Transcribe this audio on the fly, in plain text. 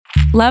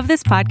Love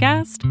this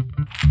podcast?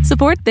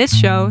 Support this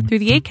show through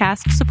the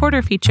Acast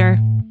supporter feature.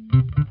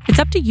 It's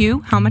up to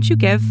you how much you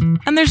give,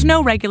 and there's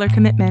no regular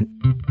commitment.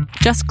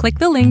 Just click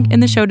the link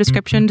in the show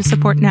description to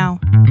support now.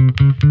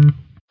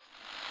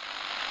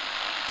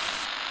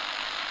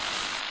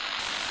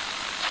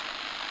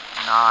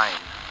 Nine,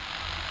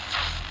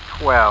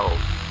 12,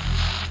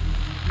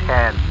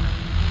 10,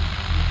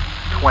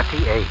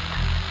 28,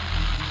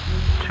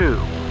 2,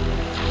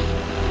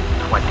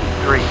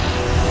 23.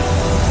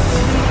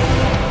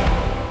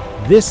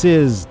 This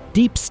is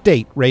Deep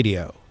State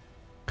Radio,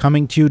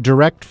 coming to you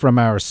direct from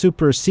our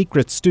super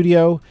secret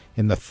studio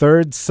in the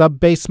third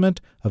sub-basement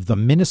of the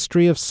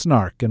Ministry of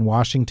Snark in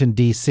Washington,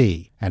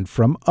 D.C., and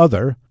from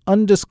other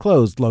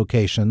undisclosed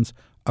locations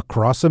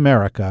across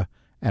America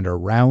and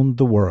around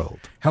the world.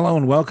 Hello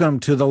and welcome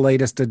to the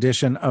latest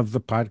edition of the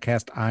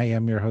podcast. I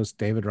am your host,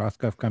 David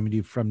Rothkopf, coming to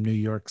you from New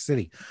York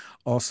City.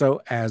 Also,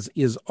 as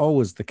is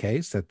always the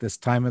case at this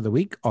time of the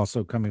week,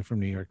 also coming from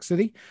New York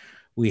City,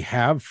 we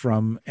have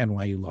from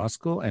NYU Law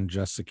School and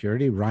Just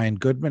Security, Ryan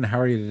Goodman.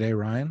 How are you today,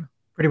 Ryan?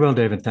 Pretty well,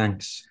 David.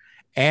 Thanks.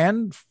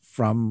 And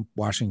from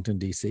Washington,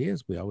 D.C.,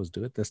 as we always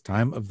do at this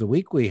time of the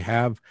week, we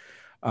have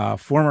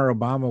former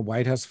Obama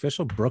White House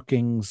official,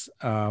 Brookings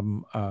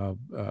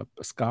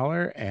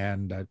scholar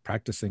and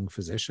practicing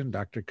physician,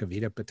 Dr.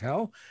 Kavita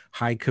Patel.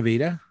 Hi,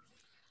 Kavita.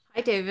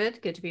 Hi,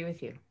 David. Good to be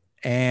with you.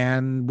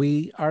 And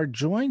we are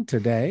joined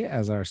today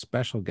as our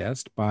special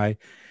guest by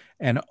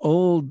an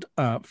old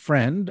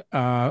friend.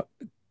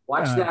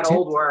 Watch that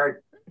old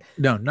word.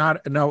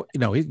 No,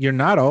 you're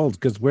not old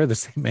because we're the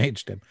same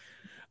age, Tim.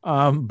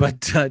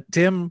 But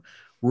Tim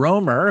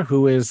Roemer,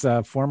 who is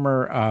a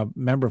former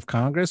member of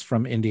Congress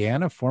from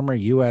Indiana, former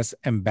U.S.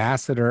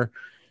 ambassador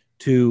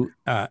to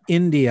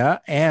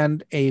India,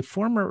 and a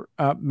former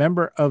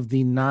member of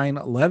the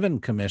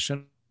 9/11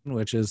 Commission,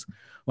 which is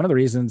one of the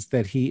reasons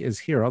that he is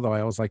here, although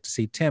I always like to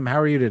see Tim. How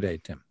are you today,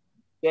 Tim?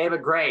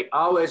 David, great.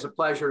 Always a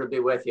pleasure to be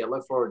with you.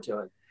 Look forward to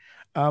it.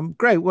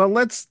 Great. Well,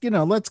 let's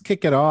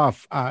kick it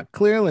off.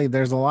 Clearly,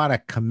 there's a lot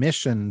of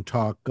commission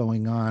talk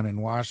going on in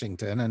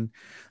Washington, and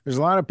there's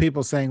a lot of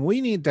people saying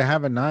we need to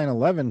have a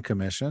 9/11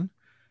 commission.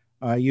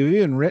 You've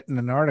even written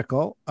an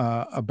article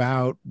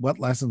about what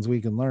lessons we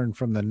can learn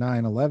from the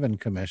 9/11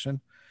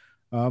 commission.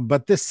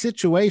 But this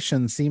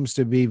situation seems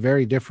to be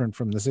very different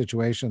from the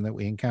situation that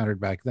we encountered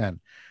back then.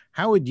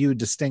 How would you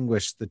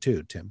distinguish the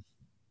two, Tim?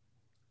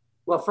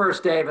 Well,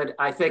 first, David,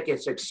 I think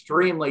it's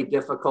extremely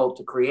difficult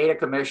to create a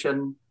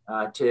commission,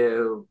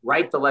 to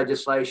write the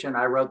legislation.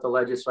 I wrote the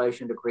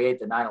legislation to create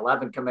the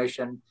 9/11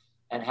 Commission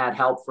and had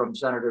help from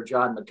Senator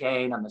John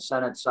McCain on the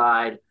Senate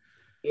side.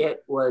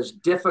 It was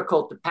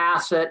difficult to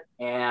pass it.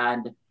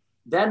 And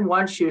then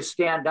once you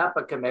stand up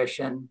a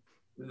commission,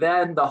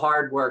 then the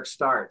hard work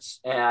starts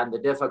and the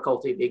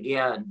difficulty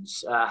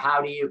begins.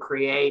 How do you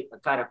create a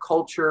kind of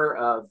culture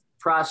of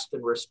trust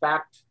and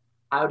respect?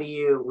 How do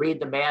you read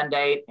the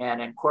mandate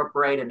and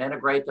incorporate and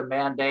integrate the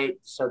mandate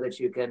so that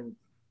you can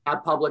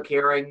have public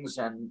hearings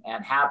and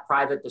have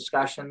private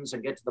discussions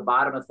and get to the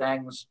bottom of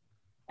things?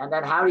 And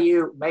then how do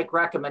you make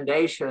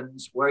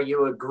recommendations where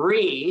you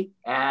agree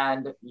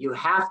and you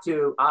have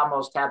to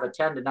almost have a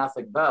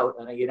 10-0 vote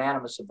and a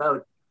unanimous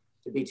vote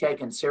to be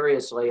taken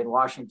seriously in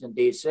Washington,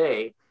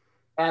 D.C.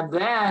 And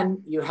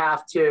then you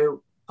have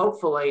to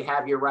hopefully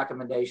have your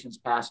recommendations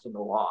passed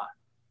into law,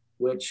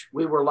 which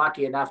we were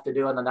lucky enough to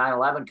do in the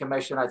 9/11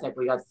 Commission. I think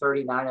we got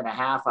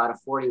 39.5 out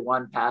of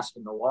 41 passed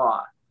into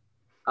law.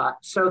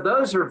 So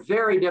those are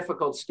very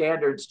difficult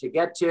standards to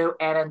get to.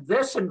 And in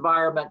this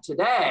environment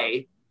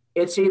today,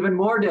 it's even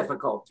more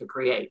difficult to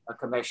create a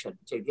commission,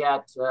 to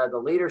get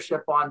the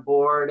leadership on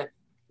board,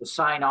 to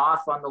sign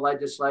off on the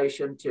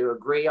legislation, to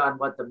agree on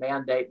what the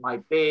mandate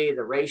might be,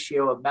 the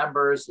ratio of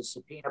members, the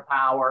subpoena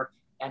power,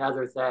 and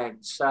other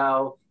things.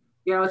 So,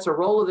 it's a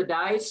roll of the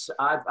dice.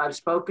 I've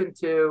spoken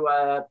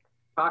to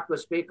talked with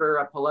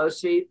Speaker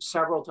Pelosi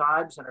several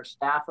times and her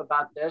staff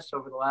about this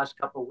over the last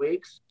couple of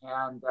weeks.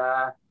 And,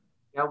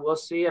 we'll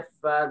see if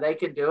they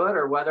can do it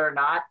or whether or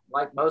not,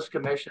 like most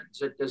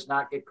commissions, it does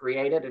not get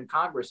created and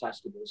Congress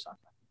has to do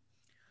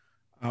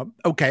something.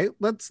 Okay,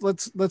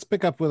 let's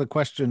pick up with a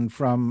question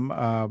from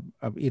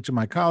each of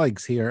my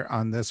colleagues here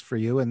on this for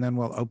you, and then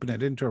we'll open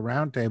it into a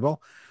roundtable.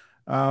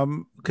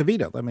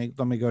 Kavita,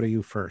 let me go to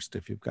you first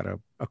if you've got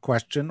a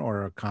question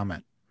or a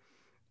comment.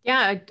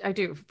 Yeah, I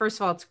do. First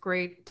of all, it's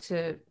great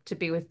to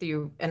be with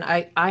you. And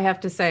I have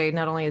to say,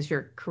 not only is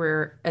your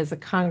career as a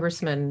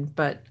congressman,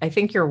 but I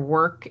think your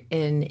work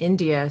in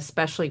India,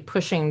 especially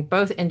pushing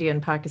both India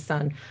and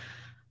Pakistan,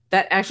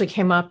 that actually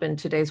came up in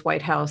today's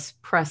White House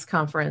press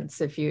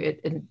conference.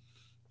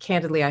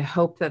 Candidly, I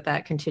hope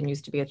that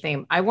continues to be a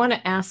theme. I want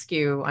to ask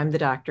you, I'm the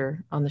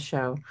doctor on the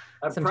show.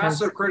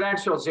 Impressive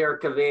credentials here,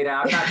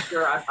 Kavita. I'm not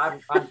sure. I'm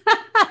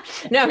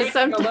no,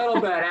 a little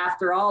bit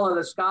after all of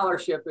the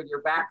scholarship in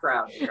your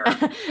background here.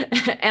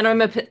 And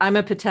I'm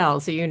a Patel,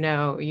 so you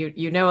know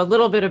a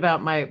little bit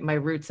about my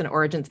roots and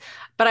origins.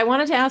 But I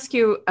wanted to ask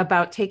you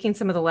about taking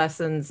some of the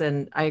lessons,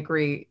 and I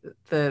agree,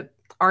 the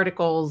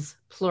articles,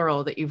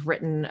 plural, that you've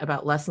written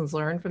about lessons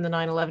learned from the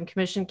 9/11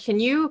 Commission. Can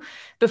you,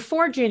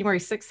 before January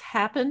 6th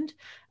happened,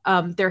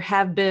 there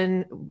have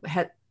been,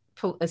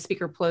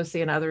 Speaker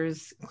Pelosi and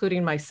others,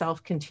 including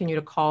myself, continue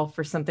to call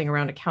for something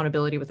around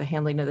accountability with the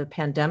handling of the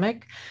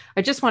pandemic.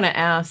 I just want to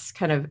ask,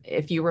 kind of,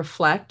 if you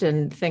reflect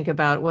and think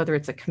about whether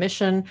it's a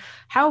commission,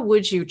 how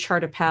would you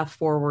chart a path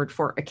forward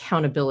for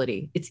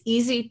accountability? It's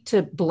easy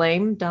to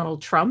blame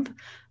Donald Trump,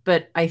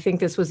 but I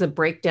think this was a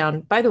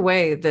breakdown, by the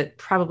way, that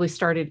probably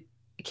started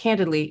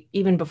candidly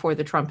even before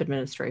the Trump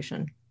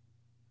administration.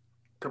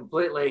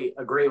 Completely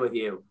agree with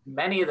you.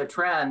 Many of the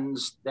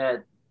trends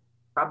that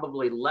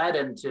probably led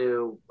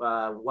into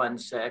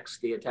 1/6,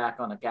 the attack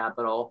on the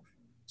Capitol,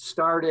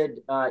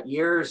 started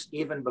years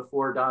even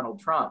before Donald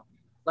Trump.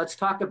 Let's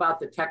talk about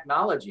the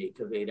technology,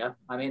 Kavita.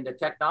 I mean, the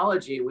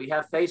technology, we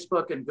have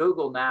Facebook and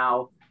Google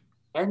now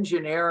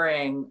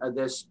engineering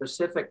this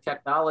specific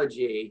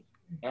technology.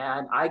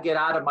 And I get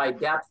out of my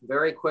depth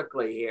very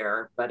quickly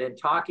here, but in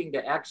talking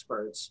to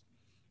experts,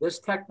 this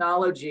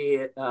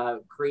technology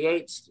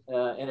creates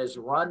and is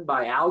run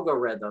by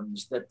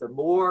algorithms that the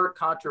more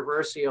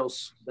controversial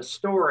the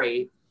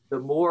story, the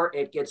more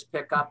it gets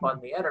picked up on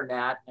the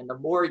internet. And the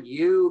more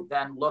you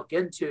then look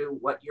into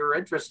what you're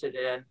interested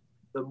in,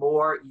 the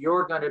more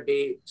you're going to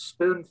be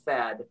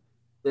spoon-fed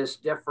this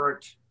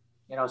different,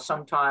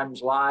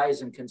 sometimes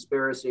lies and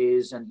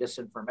conspiracies and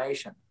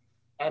disinformation.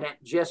 And it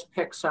just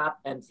picks up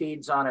and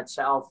feeds on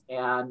itself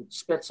and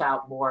spits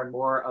out more and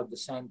more of the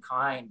same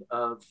kind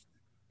of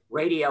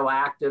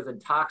radioactive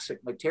and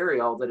toxic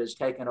material that has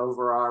taken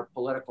over our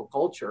political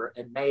culture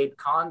and made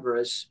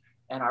Congress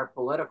and our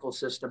political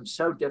system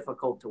so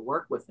difficult to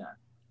work within.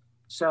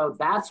 So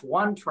that's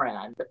one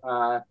trend.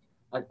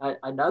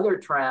 Another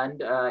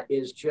trend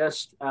is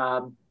just,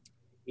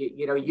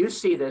 you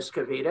see this,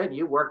 Kavita, and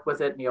you worked with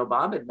it in the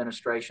Obama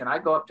administration. I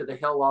go up to the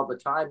Hill all the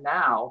time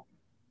now.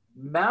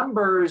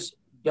 Members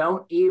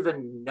don't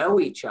even know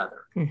each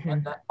other,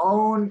 and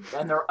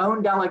their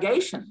own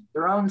delegation,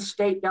 their own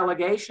state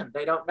delegation,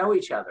 they don't know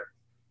each other.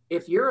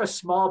 If you're a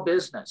small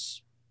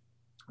business,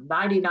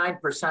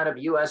 99% of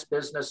US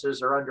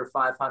businesses are under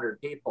 500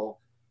 people,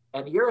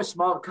 and you're a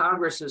small,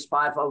 Congress is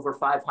over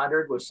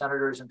 500 with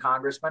senators and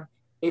congressmen.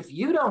 If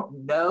you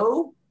don't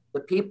know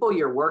the people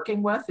you're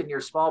working with in your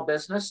small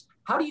business,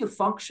 how do you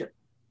function?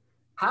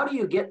 How do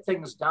you get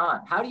things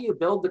done? How do you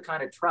build the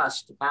kind of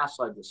trust to pass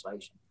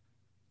legislation?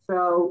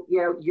 So,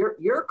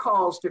 your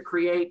calls to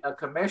create a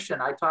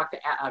commission. I talked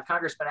to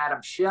Congressman Adam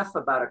Schiff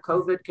about a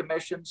COVID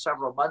commission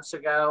several months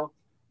ago.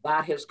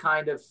 That has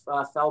kind of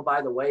fell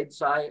by the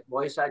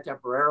wayside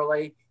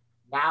temporarily.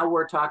 Now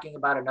we're talking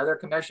about another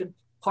commission.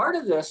 Part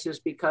of this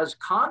is because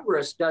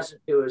Congress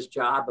doesn't do its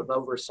job of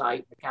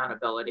oversight and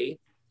accountability.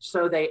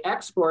 So they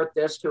export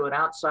this to an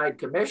outside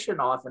commission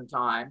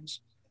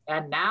oftentimes.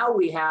 And now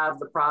we have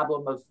the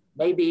problem of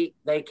maybe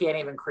they can't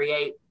even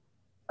create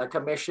a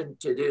commission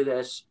to do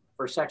this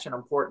for such an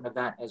important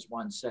event as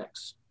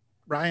 1/6.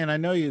 Ryan, I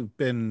know you've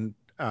been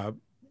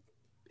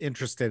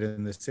interested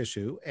in this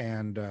issue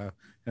and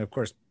of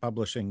course,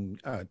 publishing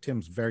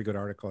Tim's very good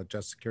article at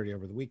Just Security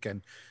over the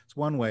weekend. It's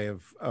one way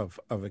of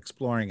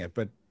exploring it.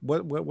 But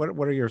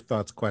what are your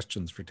thoughts,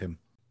 questions for Tim?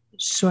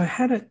 So I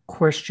had a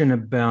question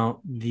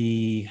about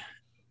the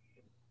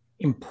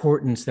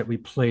importance that we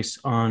place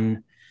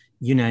on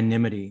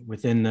unanimity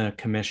within the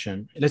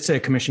commission. Let's say a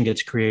commission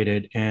gets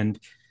created and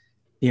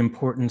the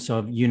importance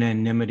of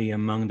unanimity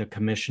among the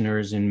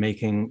commissioners in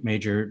making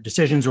major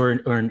decisions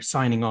or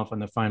signing off on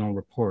the final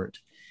report.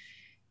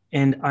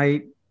 And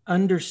I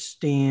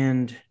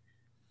understand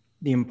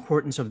the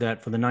importance of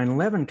that for the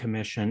 9/11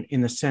 Commission in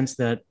the sense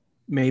that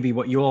maybe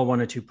what you all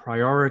wanted to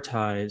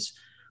prioritize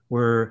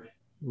were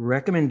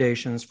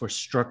recommendations for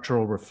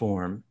structural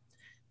reform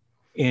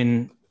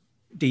in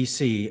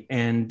DC.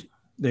 And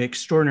the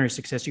extraordinary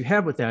success you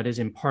have with that is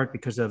in part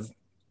because of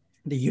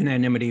the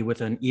unanimity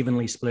with an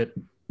evenly split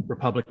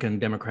Republican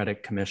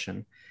Democratic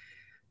commission.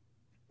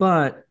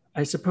 But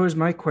I suppose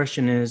my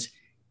question is,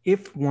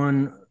 if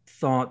one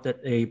thought that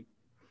a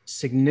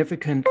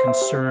significant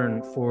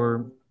concern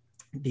for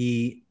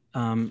the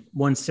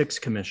 1/6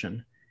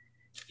 Commission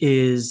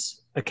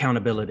is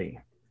accountability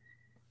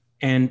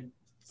and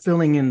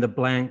filling in the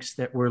blanks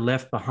that were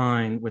left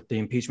behind with the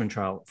impeachment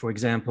trial, for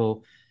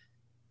example,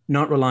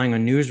 not relying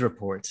on news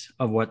reports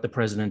of what the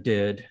president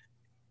did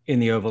in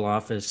the Oval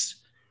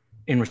Office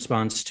in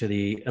response to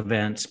the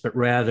events, but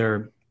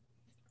rather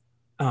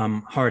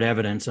hard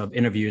evidence of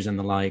interviews and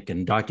the like,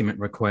 and document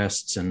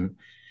requests and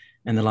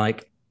the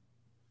like.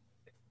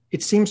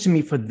 It seems to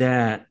me for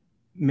that,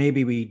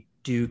 maybe we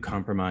do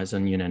compromise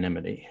on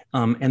unanimity.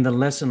 And the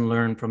lesson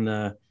learned from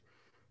the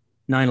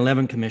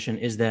 9/11 Commission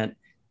is that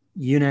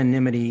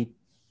unanimity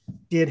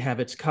did have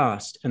its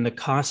cost, and the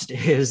cost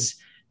is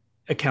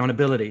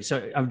accountability.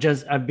 So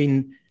I've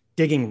been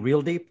digging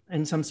real deep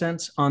in some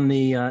sense on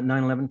the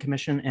 9/11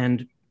 Commission.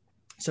 And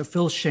so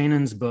Phil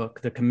Shannon's book,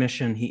 The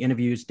Commission, he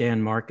interviews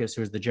Dan Marcus,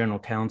 who is the general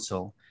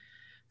counsel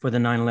for the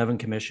 9/11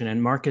 Commission.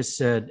 And Marcus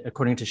said,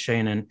 according to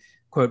Shannon,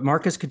 Quote,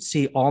 Marcus could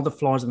see all the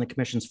flaws in the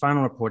commission's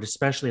final report,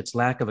 especially its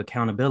lack of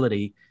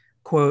accountability.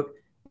 Quote,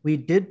 we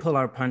did pull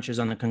our punches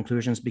on the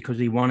conclusions because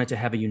we wanted to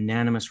have a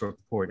unanimous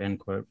report, end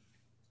quote.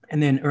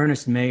 And then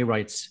Ernest May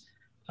writes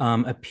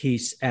a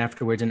piece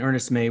afterwards. And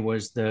Ernest May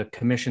was the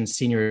commission's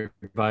senior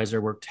advisor,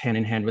 worked hand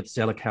in hand with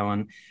Zelikow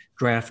on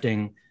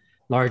drafting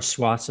large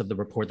swaths of the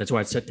report. That's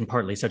why it's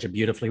partly such a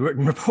beautifully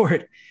written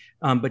report.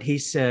 But he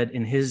said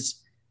in his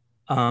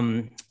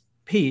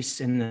piece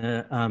in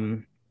the,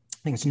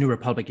 I think it's New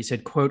Republic, he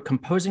said, quote,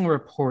 composing a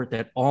report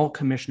that all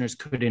commissioners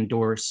could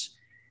endorse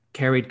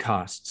carried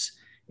costs.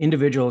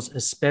 Individuals,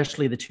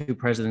 especially the two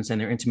presidents and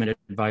their intimate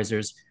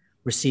advisors,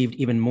 received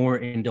even more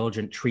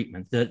indulgent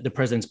treatment. The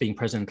presidents being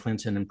President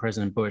Clinton and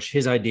President Bush.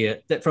 His idea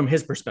that from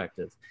his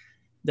perspective,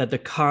 that the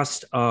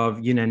cost of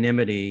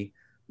unanimity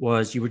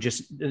was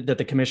that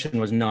the commission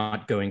was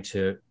not going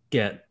to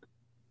get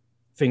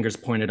fingers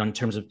pointed on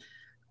terms of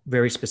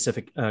very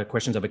specific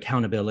questions of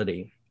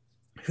accountability.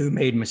 Who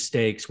made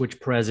mistakes, which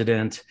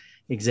president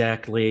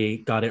exactly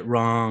got it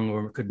wrong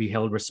or could be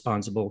held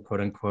responsible,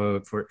 quote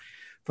unquote, for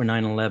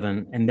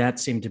 9/11. And that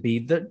seemed to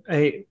be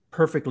a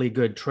perfectly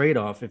good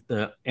trade-off if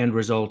the end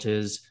result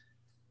is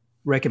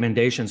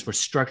recommendations for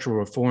structural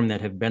reform that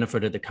have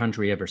benefited the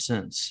country ever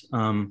since.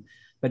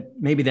 But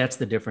maybe that's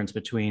the difference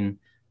between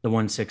the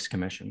 1/6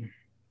 Commission.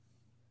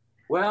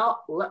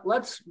 Well,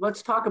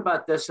 let's talk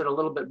about this in a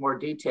little bit more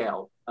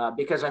detail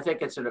because I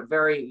think it's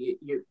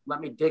let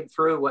me dig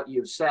through what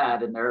you've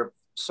said, and there are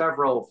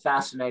several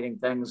fascinating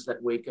things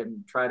that we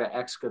can try to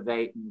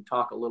excavate and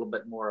talk a little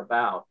bit more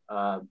about.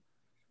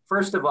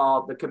 First of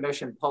all, the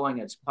commission pulling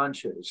its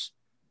punches.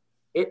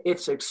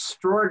 It's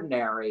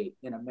extraordinary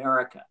in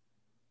America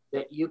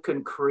that you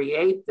can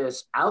create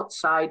this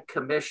outside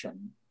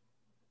commission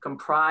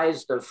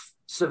comprised of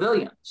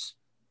civilians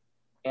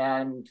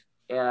and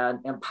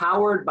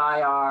empowered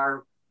by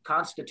our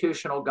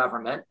constitutional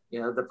government.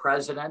 The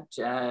president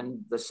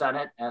and the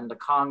Senate and the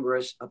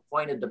Congress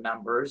appointed the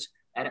members,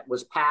 and it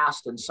was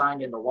passed and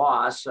signed into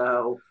law.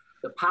 So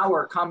the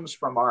power comes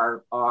from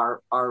our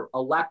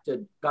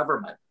elected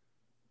government.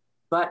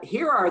 But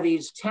here are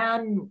these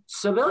 10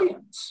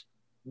 civilians,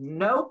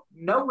 no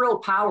real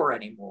power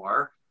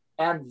anymore,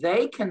 and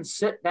they can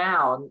sit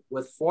down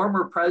with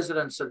former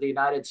presidents of the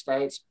United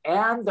States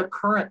and the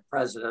current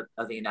president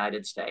of the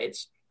United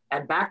States,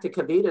 and back to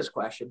Kavita's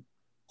question,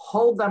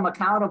 hold them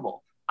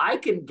accountable. I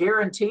can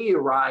guarantee you,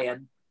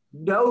 Ryan,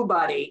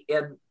 nobody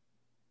in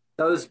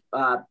those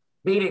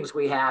meetings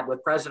we had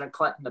with President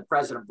Clinton and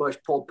President Bush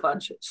pulled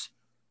punches.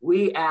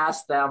 We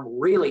asked them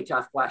really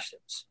tough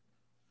questions.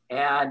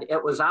 And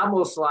it was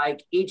almost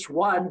like each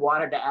one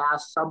wanted to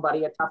ask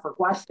somebody a tougher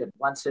question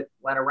once it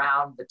went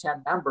around the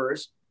 10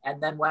 members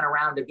and then went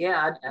around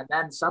again. And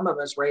then some of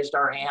us raised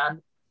our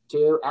hand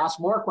to ask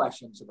more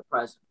questions of the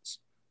presidents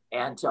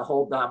and to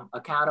hold them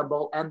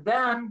accountable. And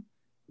then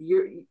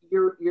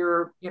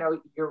your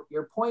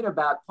point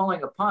about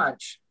pulling a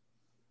punch,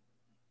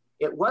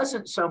 it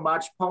wasn't so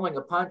much pulling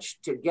a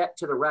punch to get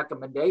to the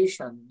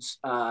recommendations.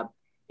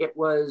 It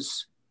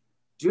was,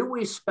 do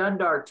we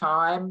spend our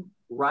time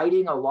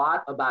writing a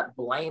lot about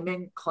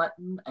blaming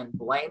Clinton and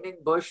blaming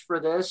Bush for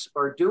this,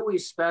 or do we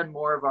spend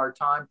more of our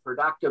time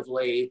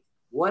productively?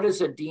 What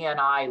does a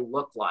DNI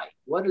look like?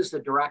 What does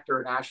the Director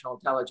of National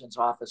Intelligence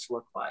Office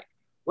look like?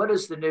 What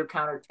does the new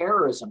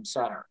Counterterrorism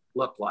Center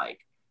look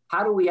like?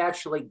 How do we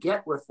actually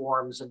get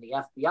reforms in the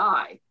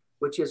FBI,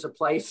 which is a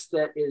place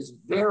that is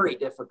very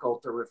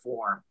difficult to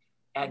reform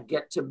and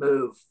get to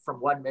move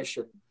from one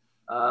mission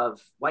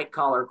of white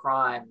collar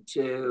crime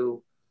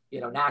to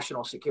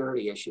national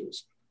security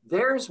issues?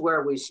 There's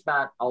where we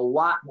spent a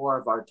lot more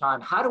of our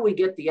time. How do we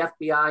get the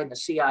FBI and the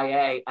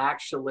CIA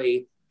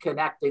actually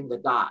connecting the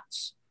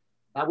dots?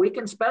 Now, we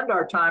can spend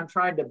our time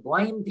trying to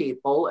blame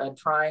people and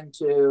trying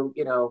to,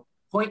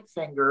 point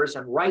fingers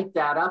and write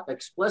that up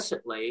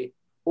explicitly,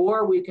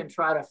 or we can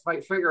try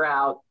to figure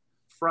out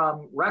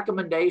from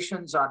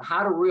recommendations on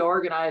how to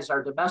reorganize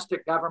our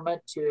domestic government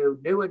to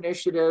new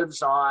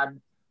initiatives on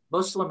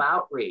Muslim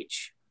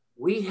outreach.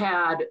 We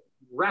had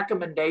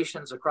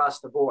recommendations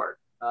across the board.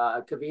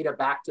 Kavita,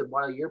 back to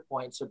one of your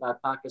points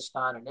about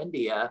Pakistan and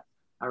India,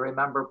 I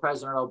remember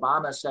President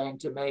Obama saying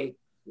to me,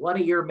 one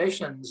of your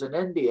missions in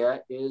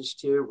India is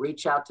to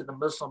reach out to the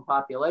Muslim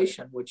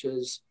population, which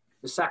is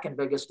the second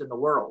biggest in the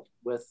world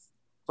with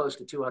close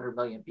to 200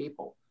 million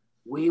people.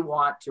 We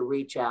want to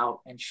reach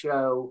out and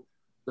show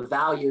the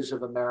values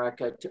of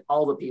America to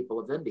all the people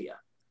of India.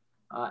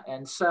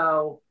 And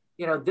so,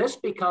 this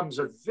becomes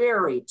a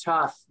very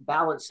tough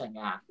balancing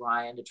act,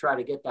 Ryan, to try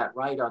to get that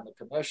right on the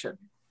commission.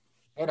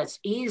 And it's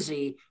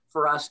easy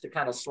for us to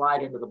kind of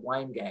slide into the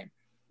blame game.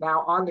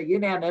 Now, on the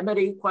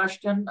unanimity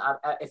question,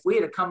 if we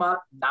had come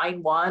up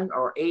 9-1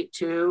 or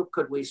 8-2,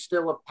 could we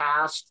still have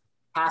passed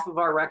half of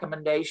our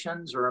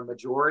recommendations or a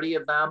majority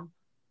of them?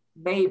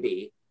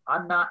 Maybe.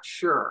 I'm not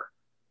sure.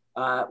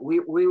 We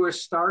were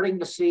starting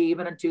to see,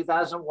 even in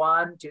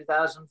 2001,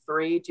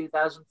 2003,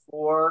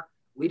 2004,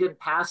 we didn't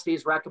pass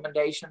these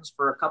recommendations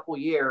for a couple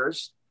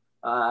years.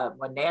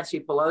 When Nancy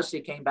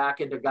Pelosi came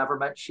back into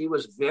government, she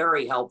was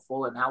very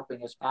helpful in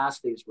helping us pass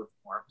these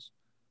reforms.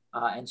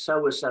 And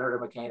so was Senator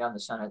McCain on the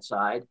Senate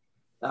side.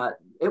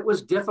 It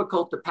was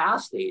difficult to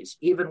pass these,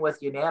 even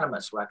with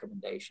unanimous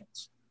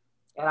recommendations.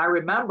 And I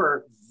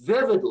remember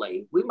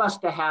vividly, we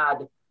must have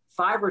had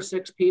 5 or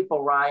 6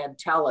 people, Ryan,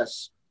 tell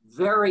us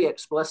very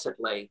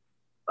explicitly,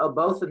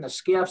 both in the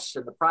SCIFs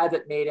and the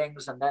private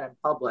meetings and then in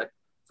public,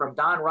 from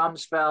Don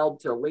Rumsfeld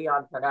to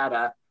Leon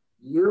Panetta,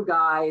 you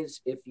guys,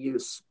 if you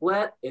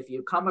split, if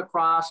you come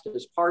across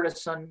as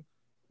partisan,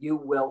 you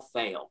will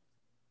fail.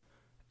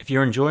 If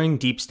you're enjoying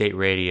Deep State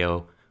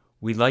Radio,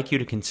 we'd like you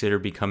to consider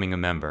becoming a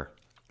member.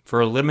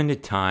 For a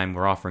limited time,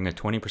 we're offering a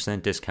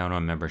 20% discount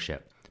on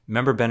membership.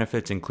 Member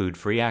benefits include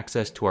free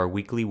access to our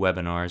weekly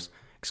webinars,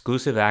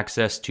 exclusive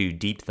access to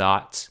Deep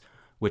Thoughts,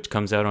 which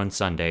comes out on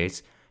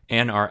Sundays,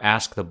 and our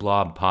Ask the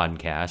Blob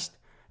podcast,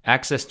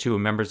 access to a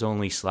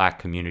members-only Slack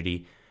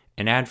community,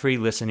 an ad-free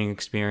listening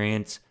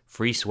experience,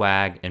 free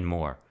swag, and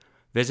more.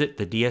 Visit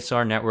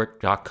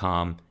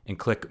thedsrnetwork.com and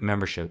click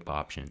membership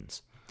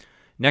options.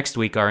 Next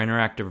week, our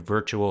interactive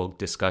virtual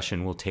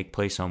discussion will take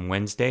place on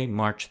Wednesday,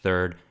 March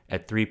 3rd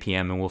at 3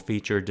 p.m. and will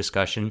feature a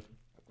discussion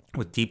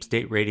with Deep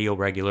State Radio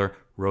regular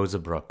Rosa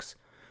Brooks.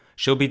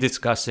 She'll be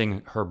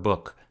discussing her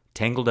book,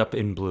 Tangled Up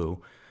in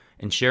Blue,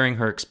 and sharing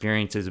her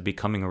experiences of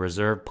becoming a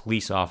reserve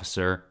police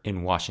officer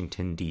in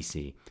Washington,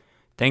 D.C.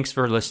 Thanks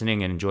for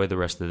listening and enjoy the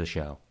rest of the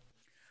show.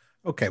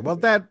 Okay, well,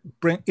 that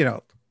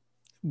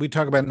we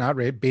talk about not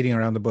beating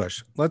around the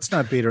bush. Let's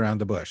not beat around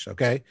the bush,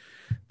 okay?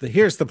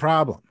 Here's the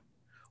problem.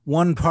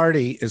 One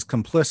party is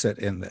complicit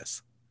in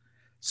this.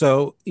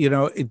 So,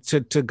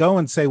 to go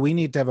and say we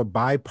need to have a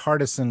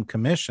bipartisan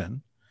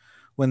commission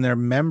when they're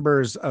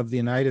members of the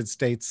United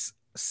States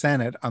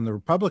Senate on the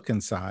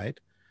Republican side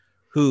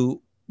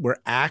who were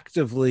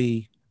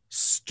actively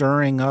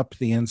stirring up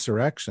the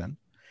insurrection,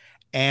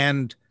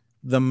 and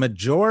the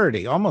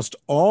majority, almost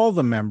all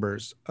the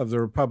members of the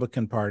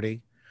Republican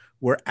Party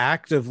were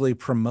actively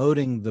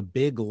promoting the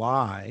big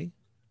lie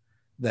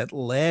that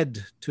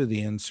led to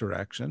the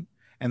insurrection.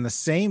 And the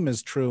same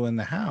is true in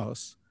the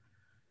House.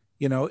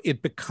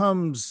 It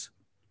becomes,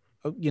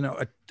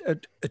 a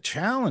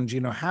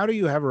challenge. How do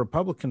you have a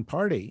Republican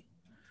Party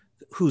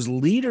whose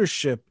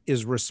leadership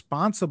is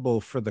responsible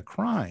for the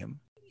crime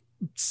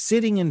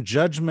sitting in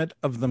judgment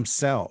of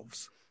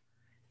themselves?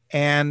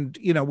 And,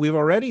 we've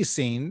already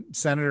seen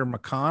Senator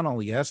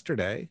McConnell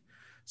yesterday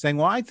saying,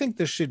 well, I think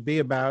this should be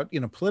about,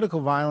 political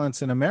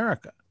violence in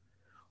America.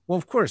 Well,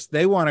 of course,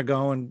 they want to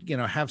go and,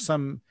 have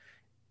some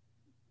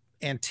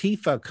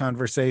Antifa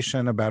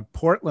conversation about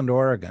Portland,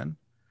 Oregon,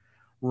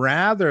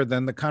 rather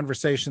than the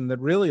conversation that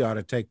really ought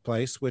to take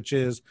place, which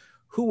is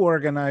who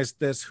organized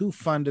this, who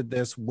funded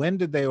this, when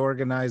did they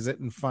organize it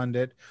and fund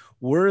it?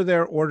 Were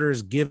there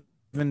orders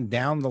given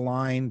down the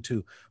line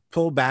to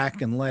pull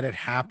back and let it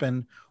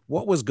happen?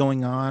 What was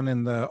going on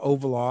in the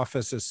Oval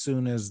Office as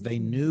soon as they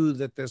knew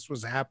that this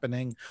was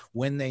happening,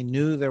 when they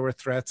knew there were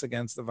threats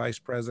against the vice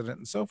president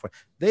and so forth?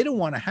 They don't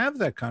want to have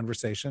that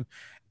conversation.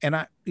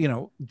 And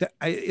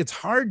it's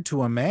hard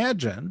to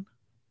imagine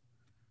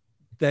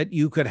that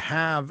you could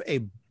have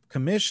a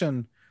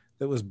commission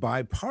that was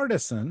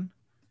bipartisan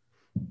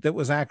that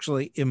was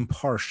actually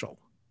impartial.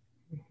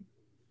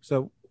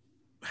 So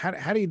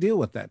how do you deal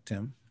with that,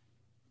 Tim?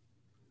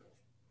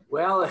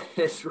 Well,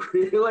 it's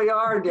really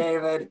hard,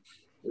 David.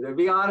 To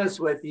be honest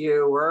with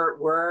you,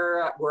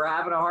 we're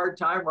having a hard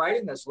time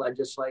writing this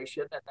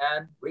legislation and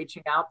then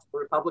reaching out to the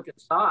Republican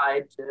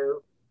side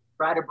to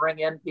try to bring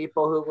in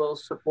people who will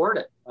support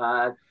it.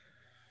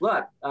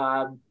 Look,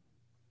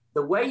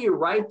 the way you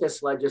write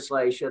this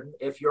legislation,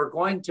 if you're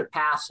going to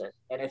pass it,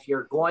 and if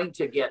you're going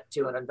to get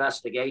to an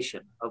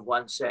investigation of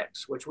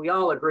 1-6, which we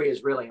all agree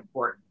is really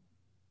important,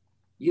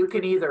 you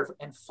can either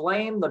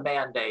inflame the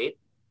mandate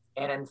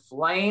and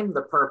inflame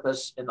the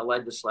purpose in the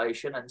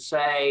legislation and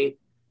say,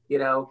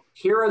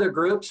 here are the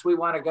groups we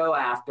want to go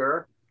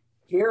after.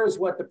 Here's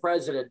what the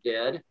president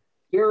did.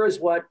 Here is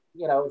what,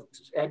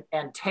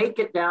 and take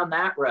it down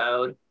that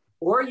road.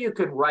 Or you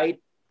can write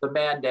the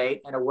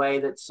mandate in a way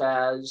that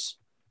says,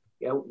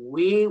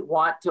 we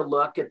want to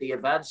look at the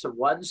events of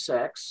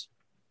 1-6,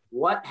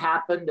 what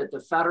happened at the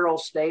federal,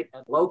 state,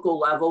 and local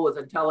level with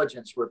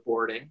intelligence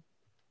reporting,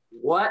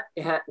 what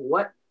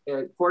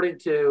according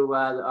to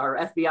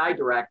our FBI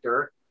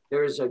director,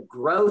 there's a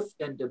growth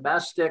in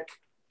domestic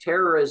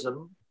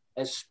terrorism,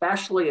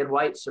 especially in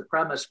white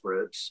supremacist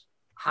groups.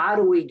 How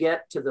do we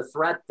get to the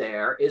threat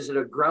there? Is it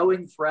a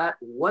growing threat?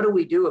 What do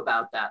we do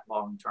about that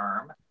long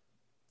term?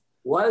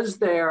 Was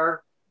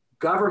there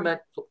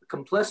government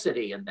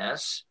complicity in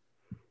this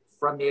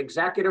from the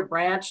executive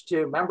branch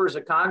to members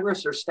of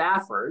Congress or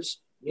staffers?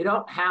 You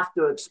don't have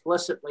to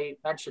explicitly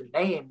mention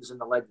names in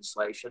the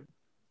legislation,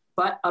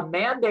 but a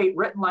mandate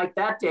written like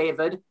that,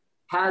 David,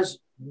 has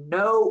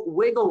no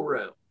wiggle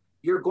room.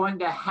 You're going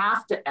to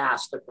have to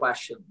ask the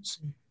questions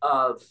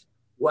of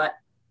what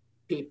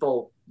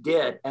people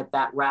did at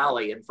that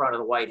rally in front of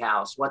the White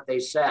House, what they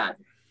said,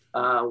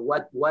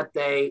 what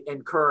they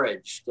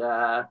encouraged,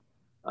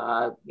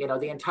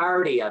 the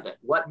entirety of it,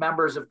 what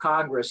members of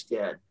Congress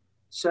did.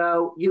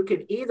 So you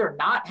could either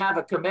not have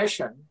a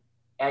commission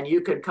and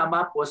you could come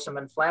up with some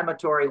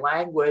inflammatory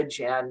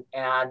language and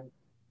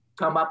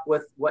come up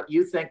with what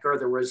you think are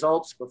the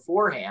results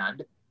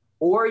beforehand,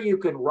 or you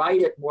can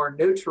write it more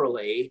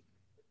neutrally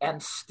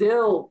and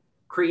still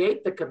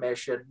create the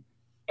commission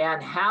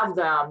and have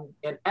them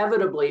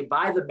inevitably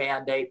by the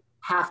mandate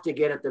have to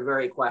get at the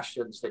very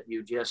questions that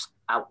you just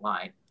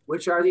outlined,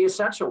 which are the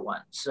essential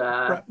ones.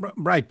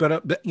 Right.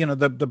 But,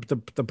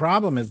 the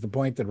problem is the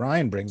point that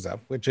Ryan brings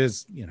up, which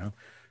is,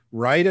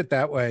 write it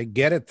that way,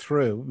 get it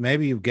through.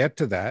 Maybe you get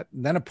to that,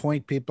 and then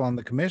appoint people on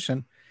the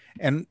commission.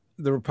 And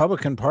the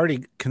Republican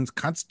Party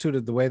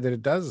constituted the way that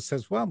it does. It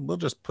says, well, we'll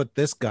just put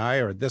this guy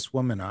or this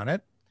woman on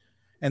it,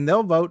 and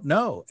they'll vote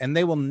no. And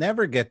they will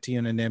never get to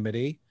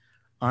unanimity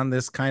on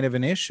this kind of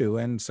an issue.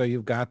 And so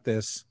you've got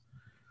this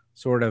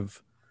sort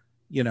of,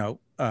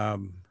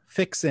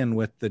 fix in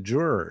with the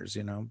jurors,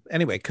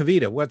 Anyway,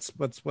 Kavita, what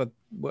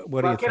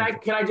do you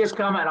think? Can I just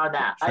comment on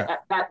that? Sure.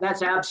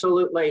 That's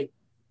absolutely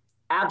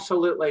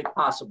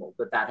possible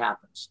that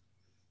happens.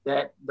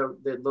 That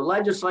the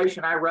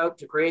legislation I wrote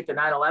to create the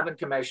 9/11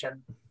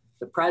 Commission,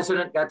 the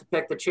president got to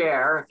pick the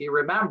chair. If you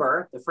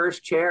remember, the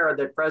first chair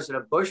that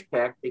President Bush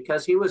picked,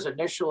 because he was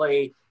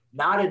initially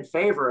not in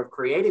favor of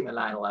creating the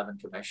 9/11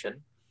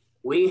 Commission,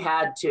 we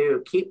had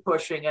to keep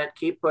pushing it.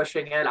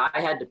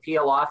 I had to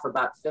peel off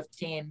about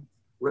 15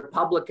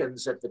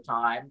 Republicans at the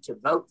time to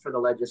vote for the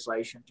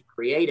legislation to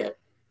create it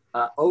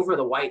over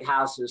the White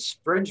House's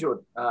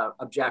stringent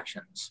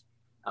objections.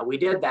 We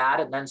did that,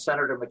 and then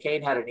Senator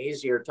McCain had an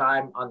easier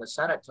time on the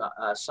Senate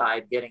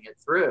side getting it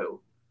through.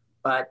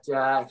 But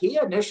he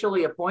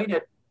initially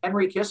appointed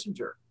Henry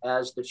Kissinger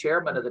as the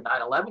chairman of the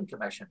 9/11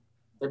 Commission.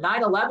 The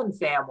 9/11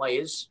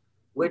 families,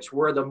 which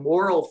were the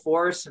moral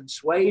force and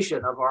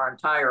suasion of our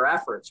entire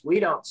efforts, we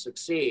don't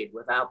succeed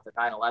without the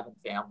 9/11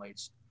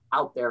 families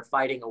out there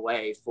fighting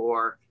away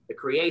for the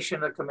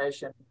creation of the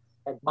commission,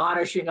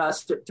 admonishing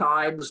us at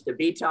times to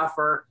be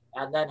tougher,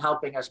 and then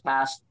helping us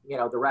pass,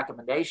 the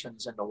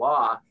recommendations into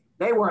law.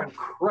 They were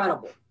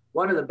incredible.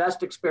 One of the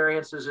best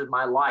experiences in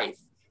my life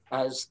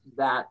as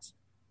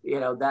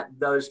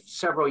those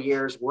several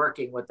years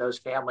working with those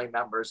family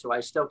members who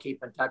I still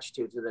keep in touch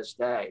to this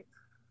day.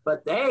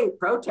 But they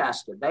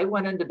protested. They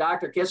went into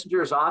Dr.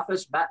 Kissinger's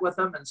office, met with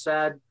him, and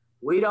said,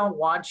 "We don't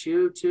want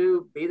you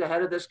to be the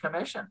head of this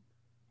commission."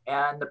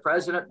 And the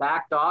president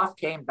backed off,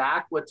 came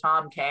back with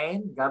Tom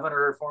Kean,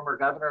 former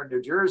governor of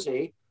New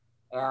Jersey.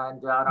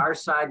 And on our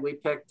side, we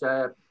picked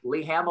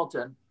Lee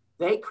Hamilton.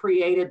 They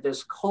created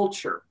this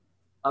culture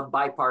of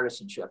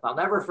bipartisanship. I'll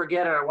never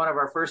forget at one of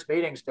our first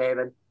meetings,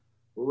 David,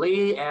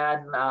 Lee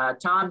and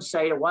Tom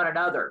say to one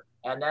another,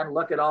 and then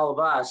look at all of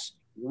us,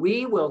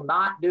 we will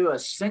not do a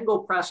single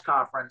press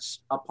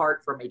conference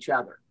apart from each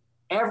other.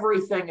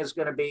 Everything is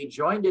going to be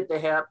joined at the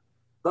hip.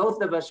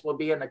 Both of us will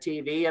be in the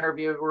TV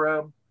interview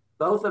room.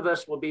 Both of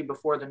us will be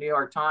before the New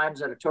York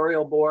Times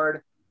editorial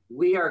board.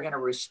 We are going to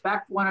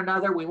respect one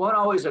another. We won't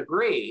always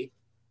agree.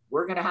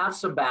 We're going to have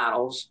some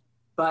battles,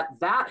 but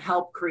that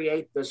helped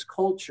create this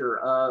culture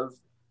of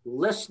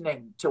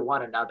listening to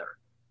one another.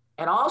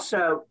 And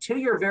also, to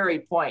your very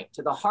point,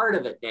 to the heart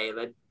of it,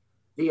 David,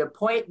 the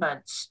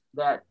appointments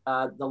that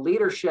the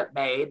leadership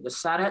made, the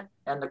Senate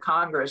and the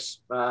Congress,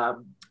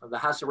 the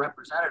House of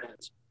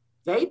Representatives,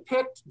 they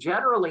picked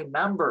generally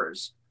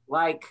members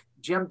like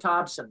Jim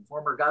Thompson,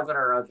 former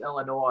governor of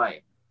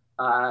Illinois,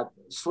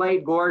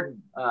 Slade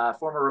Gordon,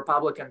 former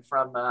Republican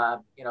from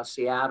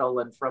Seattle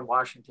and from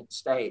Washington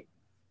State,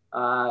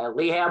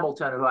 Lee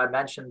Hamilton, who I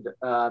mentioned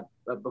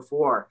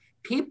before,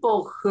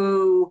 people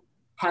who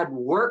had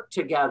worked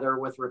together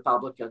with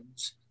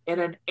Republicans in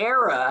an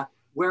era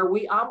where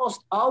we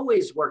almost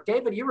always worked.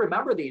 David, you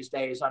remember these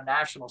days on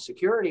national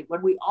security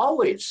when we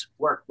always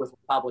worked with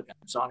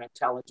Republicans on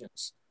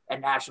intelligence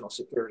and national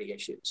security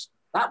issues.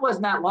 That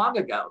wasn't that long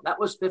ago. That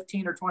was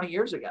 15 or 20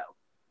 years ago.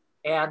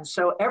 And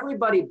so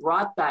everybody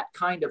brought that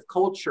kind of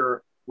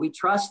culture. We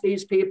trust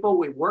these people.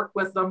 We work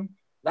with them.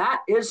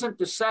 That isn't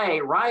to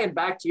say, Ryan,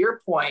 back to your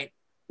point,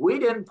 we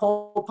didn't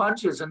pull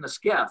punches in the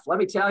skiff. Let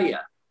me tell you,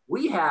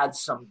 we had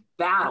some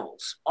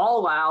battles,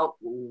 all out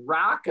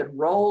rock and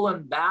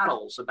rolling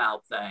battles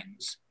about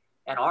things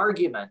and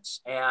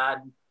arguments.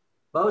 And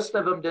most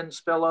of them didn't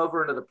spill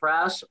over into the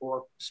press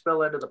or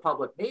spill into the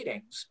public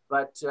meetings,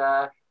 but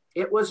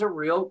it was a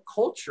real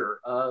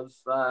culture of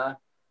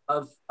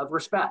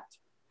respect.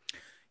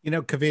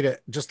 Kavita,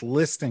 just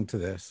listening to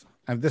this,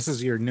 and this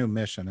is your new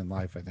mission in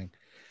life, I think.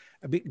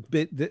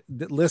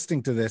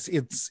 Listening to this,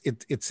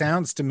 it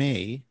sounds to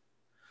me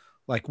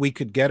like we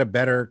could get a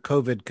better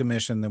COVID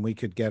commission than we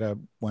could get a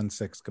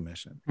 1/6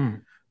 commission,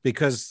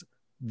 because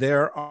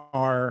there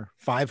are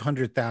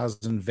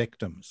 500,000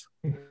 victims.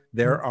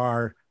 There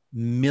are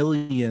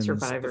millions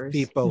survivors, of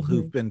people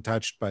who've been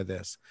touched by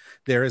this.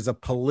 There is a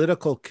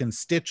political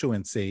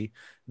constituency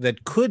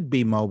that could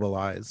be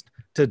mobilized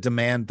to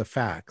demand the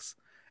facts,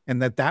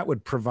 and that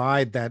would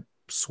provide that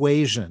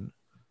suasion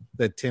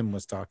that Tim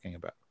was talking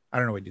about. I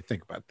don't know what you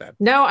think about that.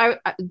 No,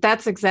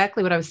 that's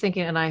exactly what I was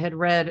thinking. And I had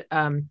read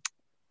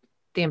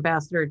the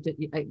ambassador,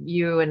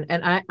 you and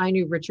I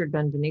knew Richard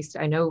Benveniste.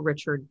 I know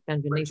Richard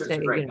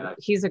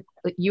Benveniste.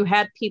 You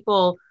had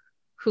people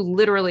who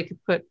literally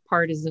could put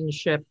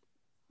partisanship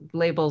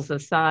labels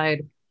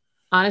aside.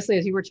 Honestly,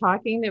 as you were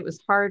talking, it was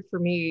hard for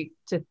me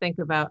to think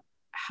about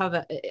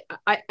how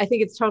I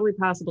think it's totally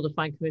possible to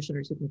find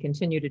commissioners who can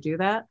continue to do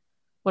that.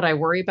 What I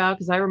worry about,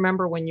 because I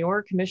remember when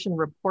your commission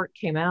report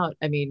came out,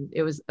 I mean,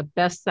 it was a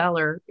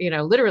bestseller,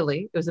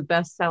 literally, it was a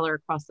bestseller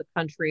across the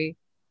country.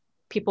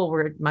 People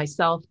were,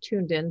 myself,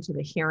 tuned into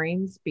the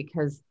hearings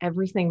because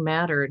everything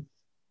mattered.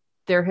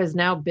 There has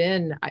now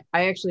been,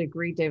 I actually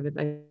agree, David,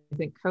 I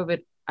think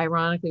COVID,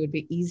 ironically, would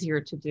be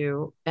easier to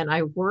do. And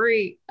I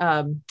worry,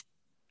 Tim,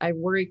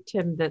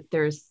 that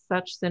there's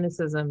such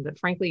cynicism that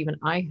frankly, even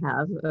I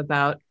have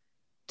about,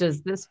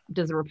 does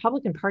the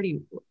Republican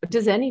Party,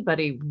 does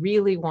anybody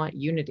really want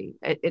unity?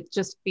 It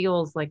just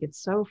feels like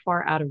it's so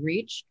far out of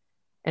reach.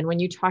 And when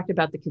you talked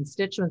about the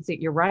constituency,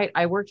 you're right.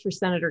 I worked for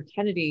Senator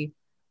Kennedy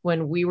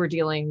when we were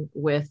dealing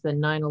with the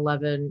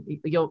 9/11,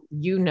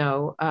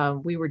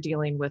 we were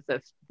dealing with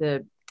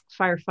the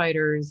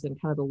firefighters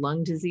and kind of the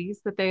lung disease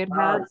that they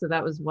had. So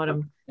that was one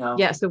of,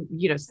 So,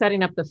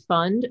 setting up the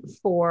fund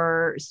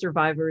for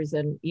survivors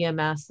and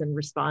EMS and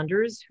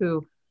responders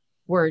who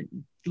were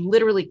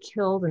literally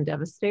killed and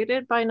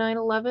devastated by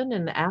 9/11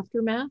 and the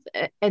aftermath.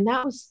 And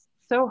that was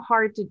so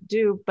hard to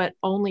do, but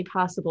only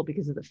possible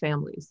because of the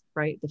families,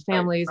 right? The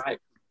families, right.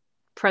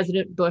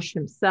 President Bush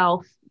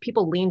himself,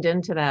 people leaned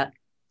into that.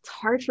 It's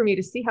hard for me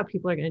to see how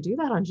people are going to do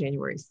that on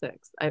January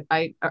 6th,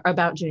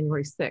 about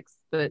January 6th,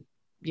 but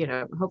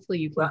hopefully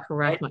you can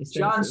correct my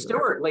cynicism. John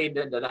Stewart leaned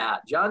into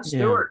that. John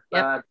Stewart.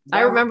 Yep.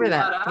 I remember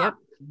that. Yep.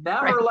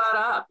 Never let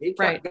up. He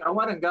kept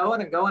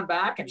going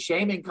back and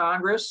shaming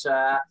Congress,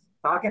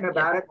 talking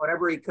about it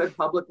whenever he could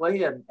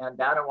publicly and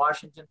down in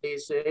Washington,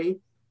 D.C.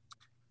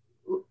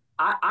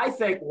 I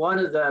think one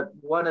of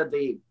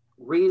the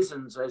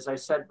reasons, as I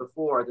said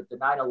before, that the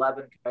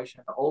 9/11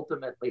 Commission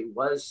ultimately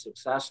was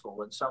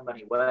successful in so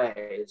many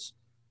ways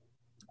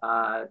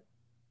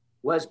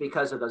was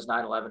because of those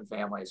 9/11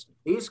 families.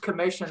 These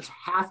commissions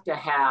have to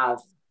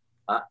have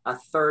a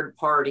third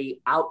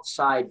party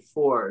outside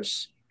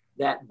force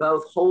that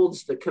both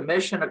holds the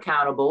commission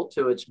accountable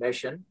to its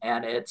mission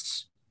and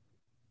its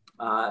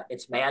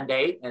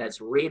mandate and its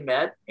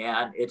remit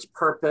and its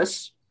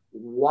purpose.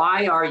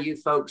 Why are you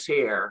folks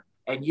here?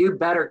 And you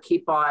better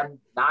keep on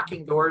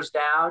knocking doors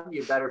down.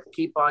 You better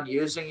keep on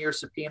using your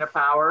subpoena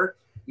power.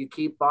 You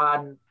keep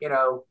on,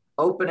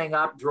 opening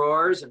up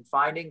drawers and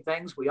finding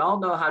things. We all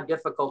know how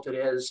difficult it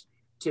is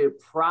to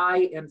pry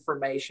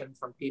information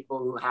from people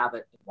who have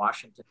it in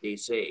Washington,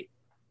 D.C.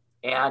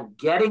 And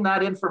getting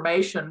that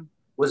information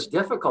was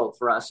difficult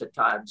for us at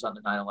times on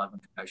the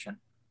 9/11 Commission.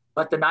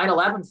 But the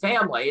 9/11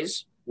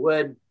 families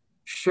would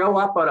show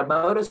up on a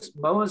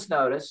moment's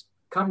notice,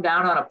 come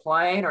down on a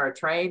plane or a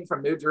train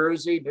from New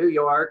Jersey, New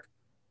York,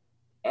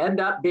 end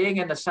up being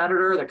in the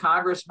senator or the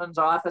congressman's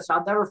office.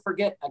 I'll never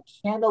forget a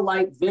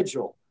candlelight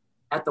vigil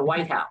at the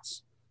White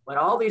House when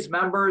all these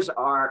members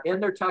are in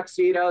their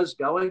tuxedos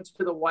going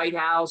to the White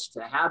House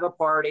to have a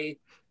party,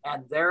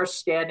 and they're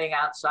standing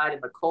outside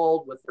in the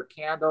cold with their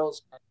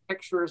candles and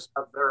pictures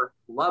of their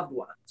loved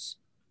ones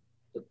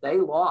that they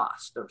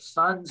lost, their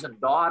sons and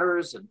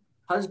daughters and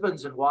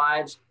husbands and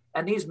wives,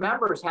 and these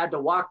members had to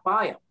walk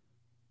by them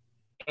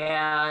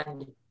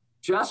and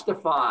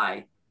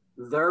justify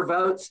their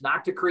votes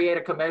not to create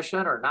a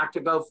commission or not to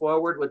go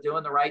forward with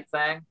doing the right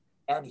thing.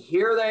 And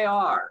here they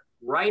are,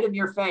 right in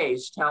your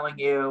face, telling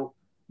you,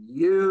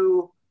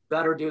 you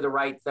better do the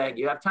right thing.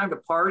 You have time to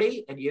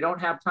party and you don't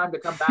have time to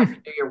come back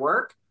and do your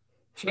work.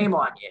 Shame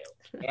on you.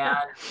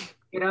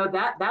 And,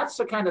 that's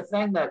the kind of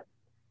thing that,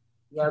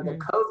 the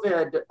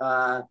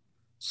COVID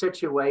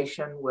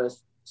situation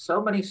with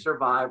so many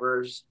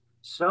survivors,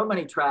 so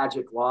many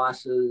tragic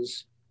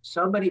losses,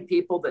 so many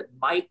people that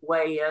might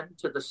weigh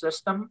into the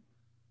system.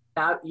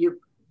 Now, you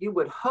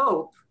would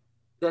hope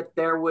that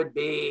there would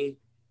be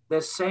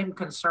this same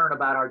concern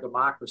about our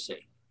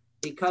democracy,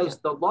 because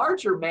the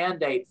larger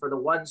mandate for the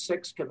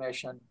 1/6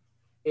 Commission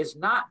is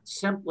not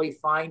simply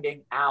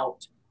finding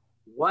out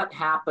what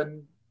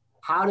happened,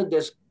 how did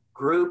this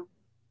group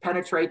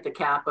penetrate the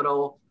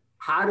Capitol,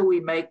 how do we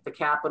make the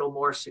Capitol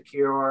more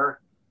secure,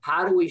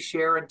 how do we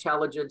share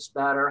intelligence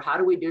better, how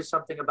do we do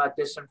something about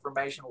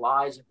disinformation,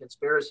 lies, and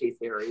conspiracy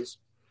theories.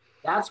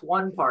 That's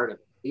one part of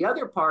it. The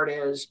other part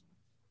is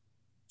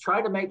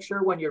try to make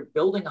sure when you're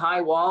building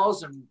high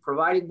walls and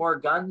providing more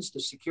guns to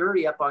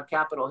security up on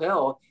Capitol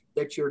Hill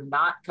that you're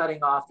not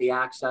cutting off the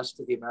access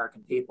to the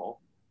American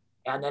people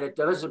and that it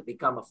doesn't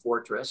become a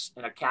fortress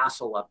and a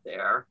castle up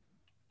there.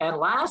 And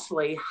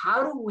lastly,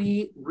 how do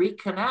we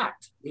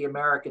reconnect the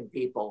American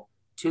people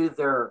to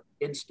their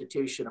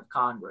institution of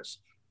Congress?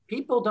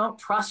 People don't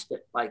trust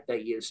it like they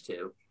used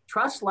to.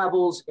 Trust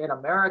levels in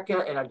America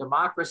and in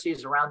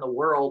democracies around the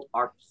world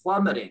are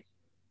plummeting,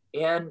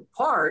 in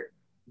part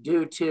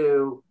due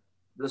to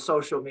the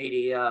social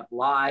media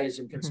lies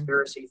and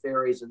conspiracy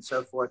theories and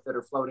so forth that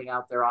are floating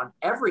out there on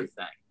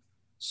everything.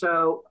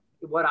 So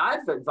what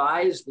I've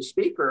advised the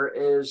speaker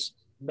is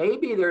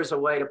maybe there's a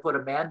way to put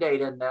a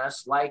mandate in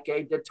this, like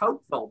a de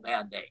Tocqueville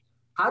mandate.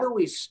 How do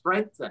we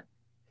strengthen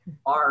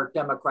our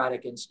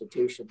democratic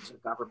institutions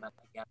of government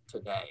again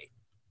today?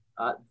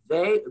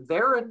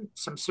 They're in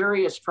some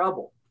serious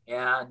trouble,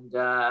 and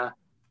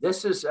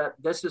this is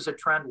a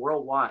trend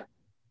worldwide.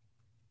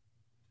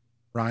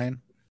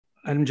 Ryan?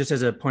 And just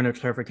as a point of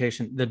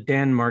clarification, the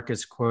Dan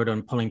Marcus quote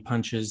on pulling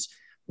punches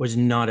was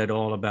not at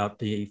all about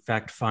the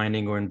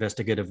fact-finding or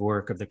investigative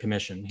work of the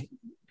commission.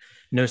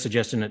 No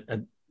suggestion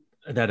of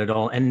that at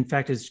all. And in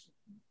fact, is,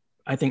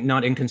 I think,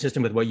 not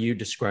inconsistent with what you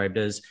described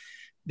as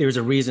there's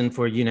a reason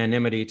for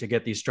unanimity to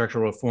get these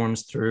structural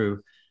reforms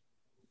through.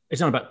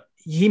 It's not about,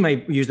 he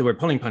might use the word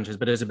pulling punches,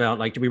 but it's about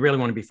like, do we really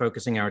want to be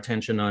focusing our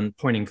attention on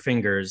pointing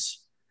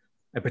fingers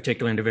at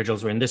particular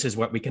individuals when this is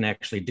what we can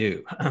actually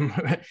do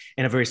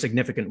in a very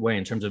significant way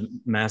in terms of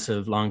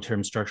massive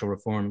long-term structural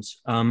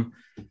reforms.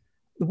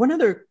 One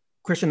other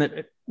question that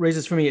it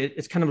raises for me,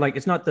 it's kind of like,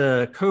 it's not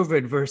the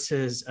COVID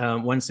versus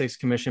 1/6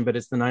 Commission, but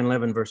it's the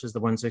 9/11 versus the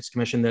 1/6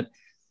 Commission that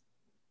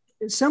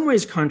in some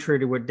ways, contrary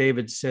to what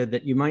David said,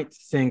 that you might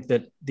think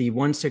that the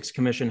 1/6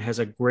 Commission has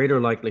a greater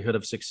likelihood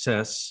of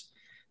success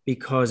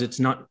because it's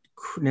not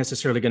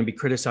necessarily going to be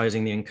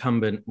criticizing the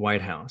incumbent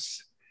White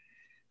House.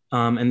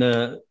 And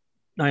the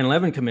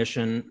 9/11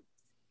 Commission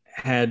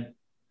had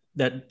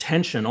that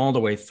tension all the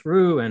way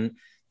through, and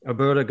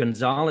Alberto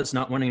Gonzalez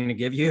not wanting to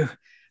give you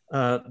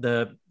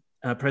the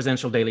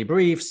presidential daily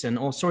briefs and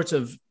all sorts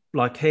of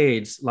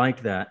blockades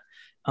like that.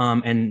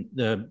 And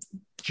the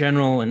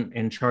general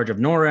in charge of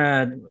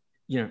NORAD,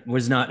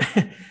 was not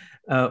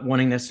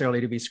wanting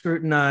necessarily to be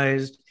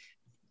scrutinized.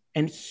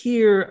 And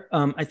here,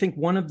 I think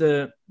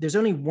there's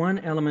only one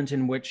element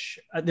in which,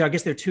 I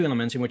guess there are two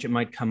elements in which it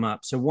might come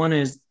up. So one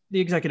is the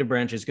executive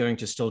branch is going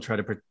to still try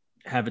to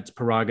have its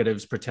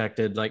prerogatives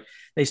protected. Like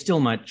they still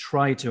might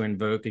try to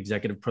invoke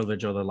executive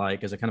privilege or the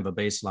like as a kind of a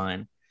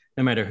baseline,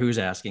 no matter who's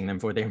asking them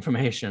for the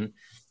information,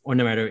 or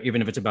no matter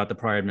even if it's about the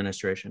prior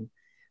administration.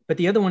 But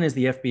the other one is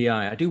the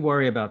FBI. I do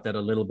worry about that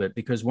a little bit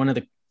because one of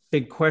the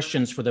big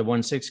questions for the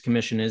 1/6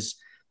 Commission is,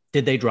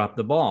 did they drop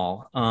the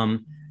ball?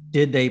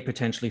 Did they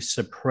potentially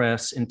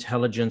suppress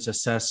intelligence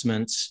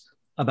assessments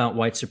about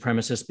white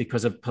supremacists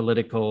because of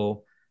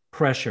political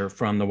pressure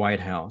from the White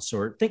House?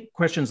 Or think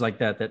questions like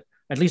that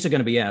at least are going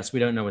to be asked. We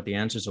don't know what the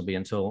answers will be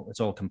until it's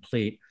all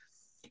complete.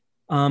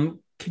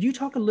 Could you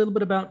talk a little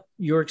bit about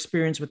your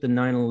experience with the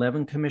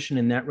 9/11 Commission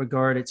in that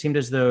regard? It seemed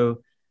as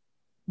though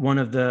one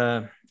of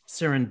the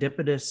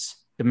serendipitous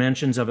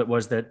dimensions of it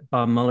was that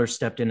Bob Mueller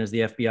stepped in as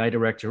the FBI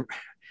director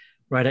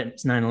right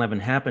as 9/11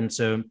 happened.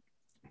 So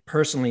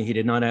personally, he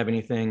did not have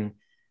anything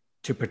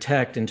to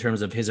protect in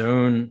terms of his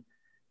own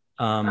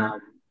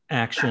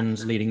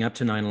actions leading up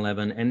to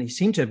 9/11. And he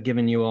seemed to have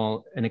given you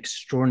all an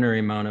extraordinary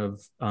amount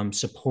of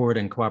support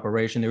and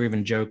cooperation. There were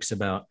even jokes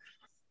about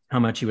how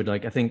much he would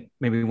like, I think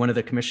maybe one of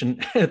the commission,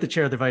 the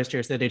chair or the vice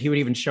chair said that he would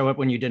even show up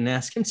when you didn't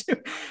ask him to,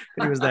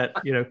 but he was that,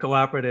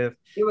 cooperative.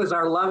 He was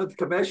our loved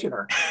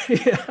commissioner.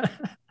 Yeah.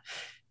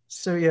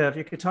 So yeah, if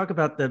you could talk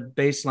about the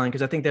baseline,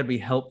 because I think that'd be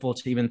helpful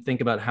to even think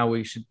about how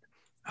we should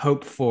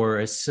hope for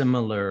a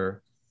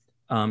similar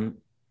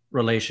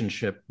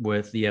relationship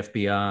with the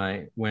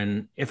FBI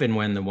if and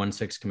when the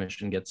 1/6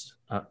 Commission gets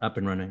up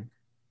and running.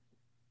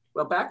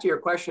 Well, back to your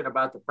question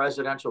about the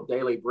presidential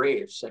daily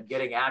briefs and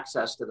getting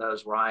access to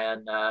those,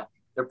 Ryan,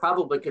 there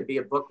probably could be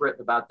a book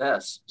written about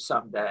this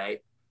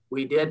someday.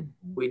 We did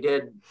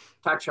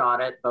touch on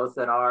it both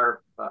in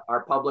our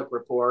public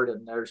report,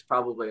 and there's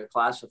probably a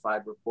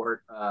classified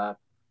report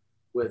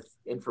with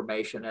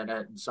information in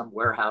it in some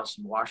warehouse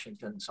in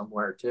Washington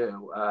somewhere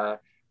too.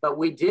 But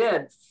we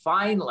did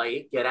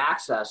finally get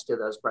access to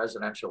those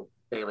presidential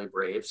daily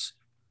briefs.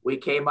 We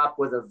came up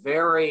with a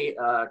very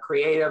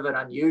creative and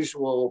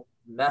unusual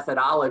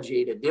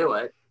methodology to do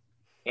it.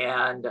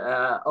 And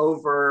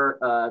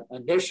over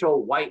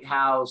initial White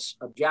House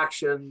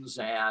objections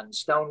and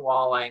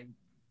stonewalling,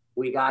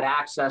 we got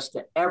access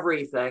to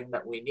everything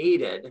that we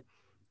needed.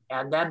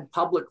 And then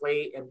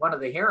publicly in one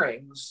of the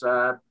hearings,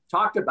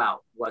 talked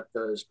about what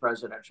those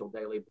presidential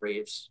daily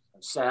briefs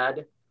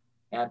said,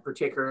 and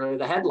particularly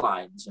the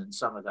headlines in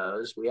some of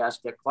those. We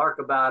asked Dick Clark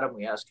about them.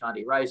 We asked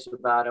Condi Rice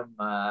about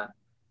them.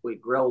 We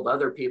grilled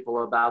other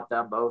people about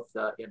them, both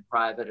in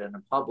private and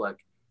in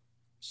public.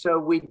 So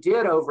we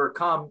did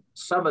overcome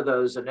some of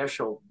those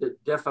initial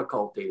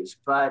difficulties,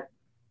 but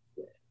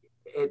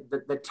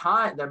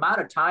the amount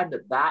of time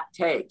that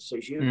takes,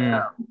 as you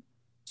know,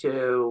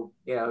 to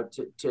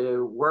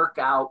work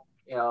out,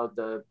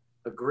 the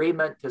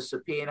agreement to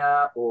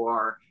subpoena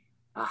or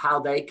how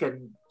they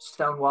can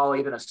stonewall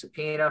even a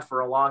subpoena for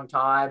a long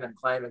time and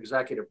claim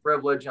executive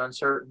privilege on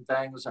certain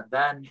things. And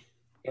then,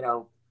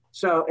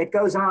 so it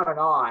goes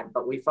on,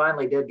 but we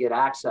finally did get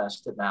access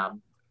to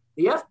them.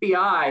 The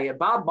FBI,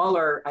 Bob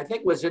Mueller, I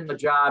think was in the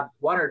job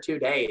 1 or 2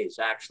 days,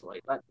 actually,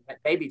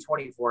 maybe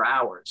 24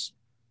 hours.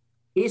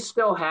 he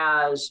still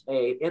has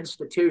a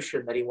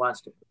institution that he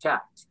wants to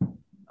protect.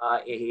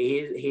 He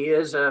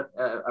is a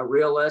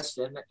realist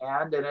and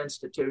an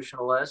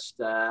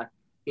institutionalist.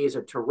 He's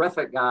a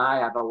terrific guy. I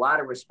have a lot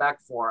of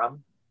respect for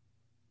him.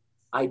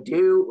 I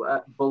do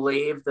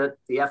believe that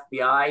the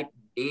FBI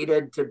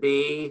needed to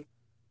be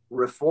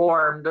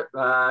reformed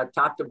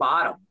top to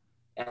bottom.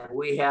 And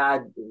we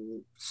had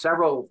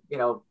several,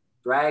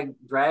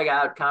 drag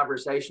out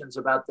conversations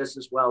about this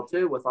as well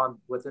too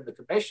within the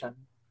commission.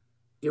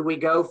 Do we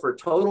go for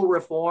total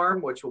reform,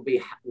 which will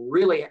be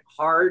really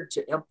hard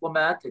to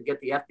implement to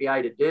get the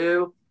FBI to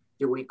do?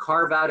 Do we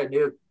carve out a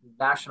new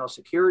National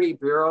Security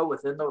Bureau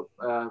within the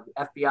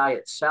FBI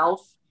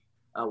itself?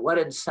 What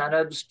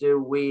incentives do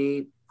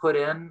we put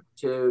in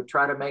to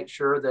try to make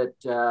sure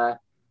that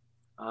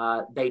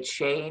they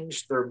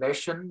change their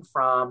mission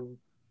from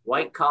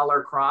white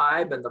collar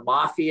crime and the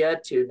mafia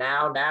to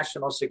now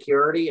national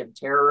security and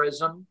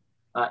terrorism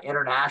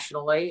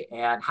internationally?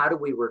 And how do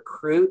we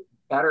recruit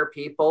better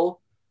people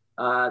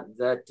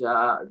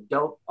that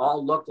don't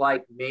all look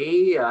like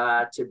me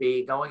to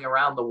be going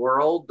around the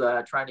world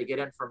trying to get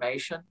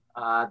information,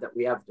 that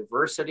we have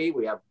diversity,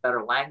 we have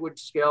better language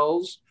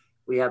skills,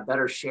 we have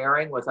better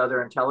sharing with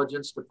other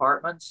intelligence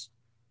departments.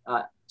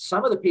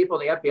 Some of the people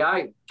in the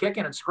FBI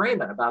kicking and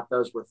screaming about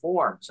those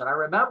reforms. And I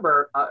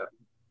remember,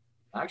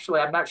 actually,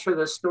 I'm not sure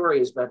this story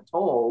has been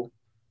told,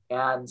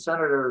 and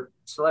Senator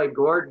Slade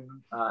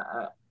Gordon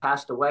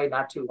passed away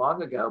not too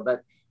long ago,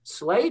 but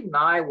Slade and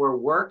I were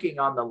working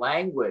on the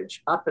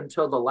language up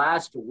until the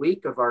last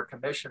week of our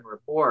commission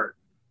report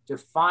to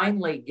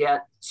finally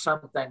get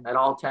something that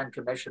all 10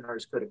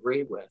 commissioners could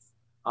agree with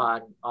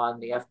on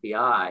the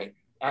FBI,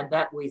 and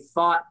that we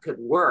thought could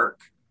work.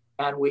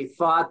 And we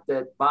thought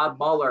that Bob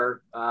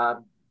Mueller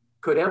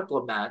could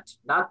implement,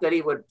 not that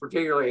he would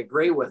particularly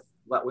agree with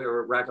what we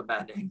were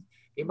recommending.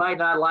 He might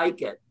not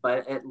like it,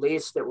 but at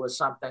least it was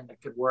something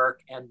that could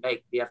work and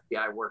make the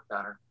FBI work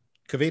better.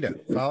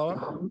 Kavita, follow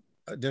up?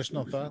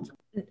 Additional thoughts?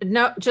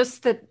 No,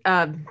 just that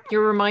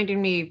you're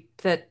reminding me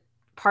that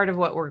part of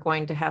what we're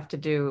going to have to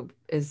do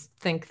is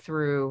think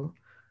through.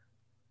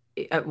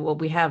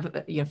 We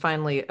have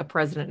finally a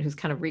president who's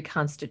kind of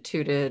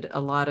reconstituted a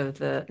lot of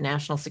the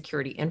national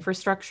security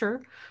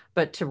infrastructure.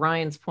 But to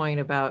Ryan's point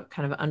about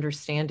kind of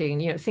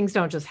understanding, things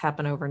don't just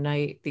happen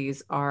overnight.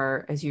 These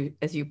are, as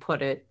you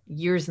put it,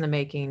 years in the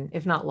making,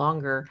 if not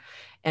longer.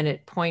 And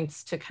it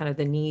points to kind of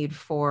the need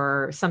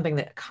for something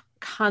that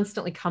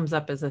constantly comes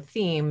up as a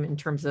theme in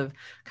terms of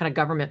kind of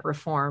government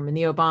reform. In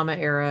the Obama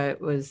era, it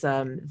was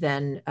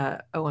then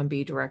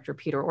OMB Director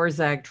Peter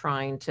Orszag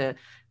trying to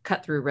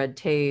cut through red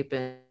tape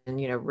and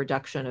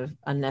reduction of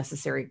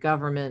unnecessary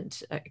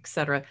government, et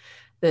cetera.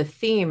 The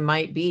theme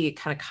might be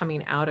kind of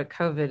coming out of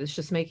COVID. It's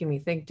just making me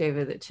think,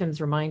 David, that Tim's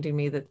reminding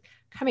me that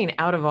coming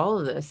out of all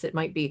of this, it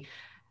might be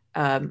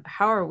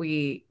how are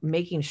we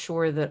making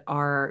sure that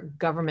our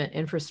government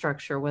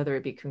infrastructure, whether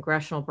it be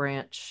congressional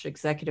branch,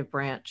 executive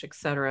branch, et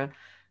cetera,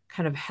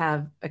 kind of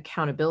have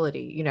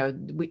accountability?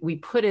 We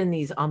put in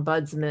these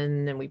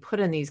ombudsmen and we put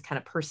in these kind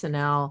of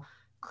personnel.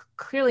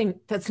 Clearly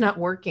that's not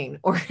working,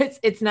 or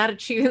it's not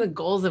achieving the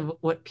goals of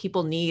what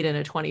people need in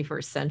a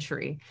 21st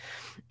century.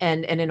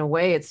 And in a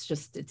way,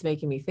 it's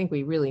making me think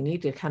we really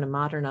need to kind of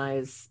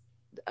modernize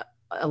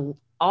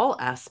all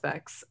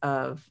aspects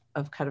of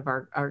kind of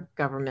our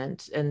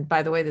government. And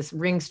by the way, this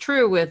rings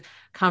true with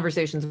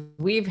conversations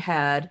we've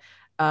had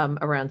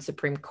around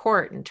Supreme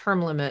Court and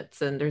term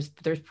limits. And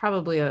there's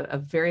probably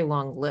a very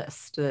long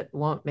list that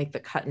won't make the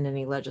cut in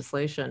any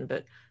legislation,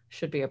 but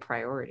should be a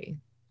priority.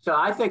 So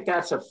I think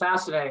that's a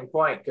fascinating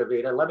point,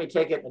 Kavita. Let me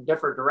take it in a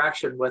different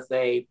direction with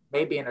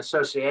maybe an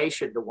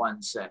association to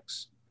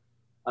 1-6.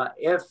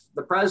 If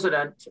the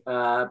President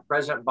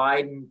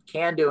Biden,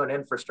 can do an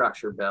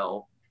infrastructure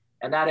bill,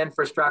 and that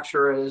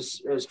infrastructure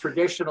is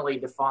traditionally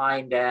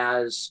defined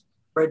as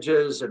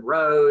bridges and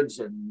roads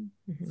and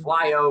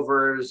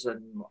flyovers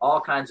and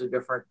all kinds of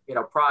different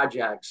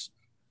projects,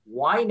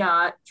 why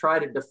not try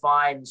to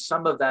define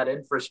some of that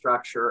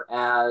infrastructure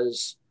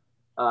as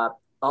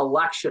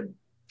election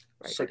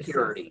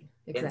security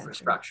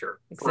infrastructure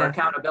for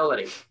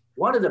accountability?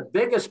 One of the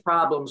biggest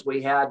problems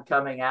we had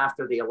coming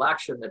after the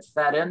election that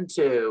fed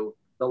into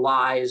the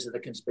lies and the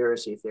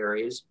conspiracy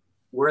theories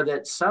were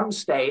that some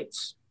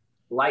states,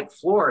 like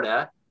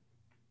Florida,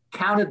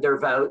 counted their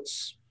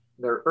votes,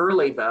 their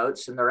early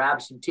votes and their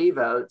absentee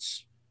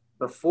votes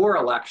before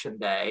Election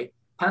Day.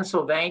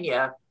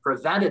 Pennsylvania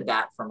prevented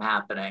that from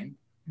happening.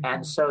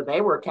 And so they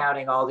were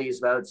counting all these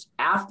votes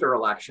after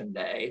Election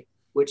Day,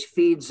 which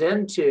feeds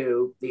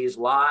into these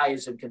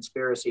lies and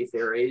conspiracy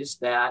theories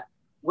that,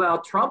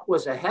 well, Trump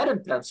was ahead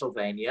in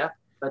Pennsylvania,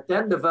 but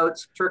then the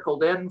votes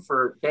trickled in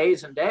for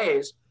days and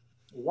days.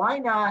 Why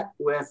not,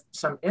 with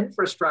some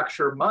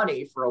infrastructure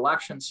money for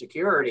election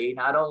security,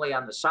 not only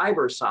on the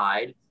cyber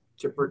side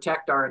to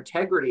protect our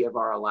integrity of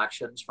our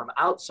elections from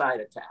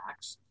outside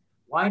attacks,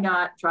 why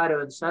not try to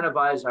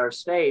incentivize our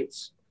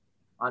states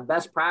on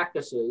best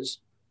practices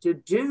to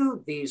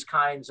do these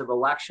kinds of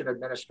election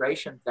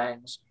administration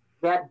things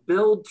that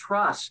build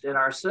trust in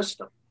our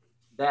system,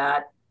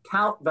 that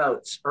count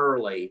votes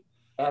early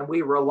and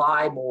we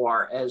rely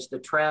more, as the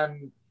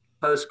trend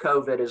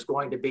post-COVID is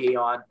going to be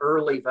on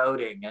early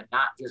voting and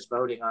not just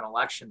voting on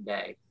election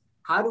day?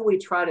 How do we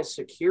try to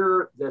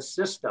secure the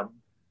system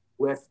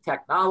with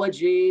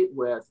technology,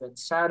 with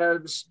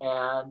incentives,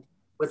 and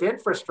with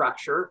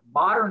infrastructure,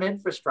 modern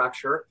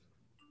infrastructure,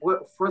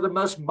 for the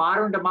most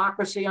modern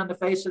democracy on the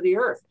face of the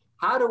earth?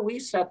 How do we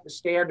set the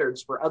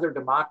standards for other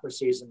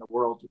democracies in the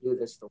world to do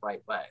this the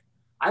right way?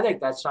 I think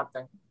that's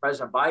something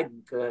President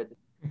Biden could,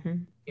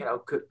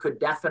 could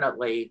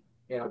definitely,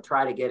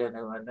 try to get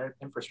into an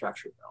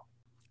infrastructure bill.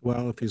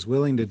 Well, if he's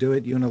willing to do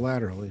it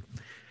unilaterally.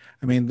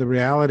 I mean, the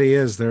reality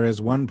is there is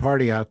one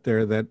party out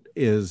there that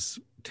is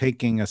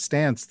taking a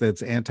stance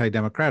that's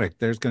anti-democratic.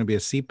 There's going to be a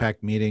CPAC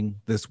meeting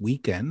this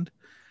weekend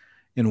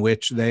in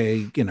which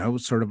they,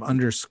 sort of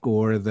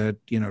underscore that,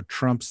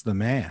 Trump's the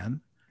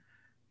man.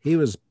 He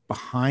was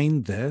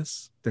behind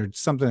this. There's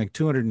something like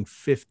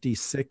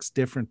 256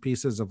 different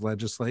pieces of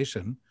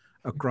legislation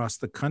across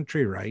the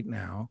country right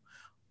now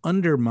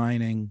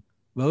undermining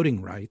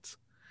voting rights.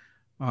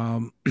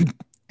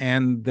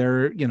 And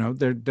there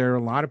are a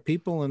lot of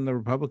people in the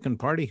Republican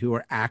Party who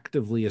are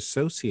actively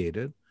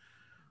associated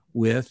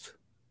with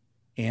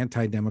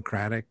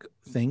anti-democratic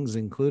things,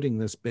 including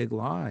this big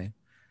lie.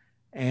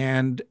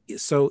 And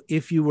so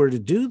if you were to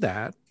do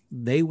that,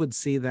 they would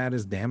see that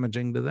as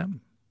damaging to them.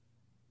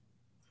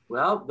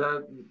 Well,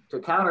 to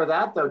counter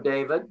that, though,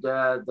 David,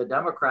 the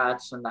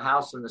Democrats in the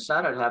House and the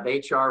Senate have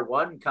H.R.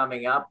 1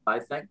 coming up, I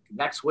think,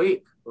 next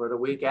week or the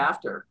week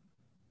after,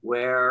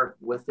 where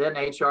within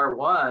H.R.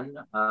 1,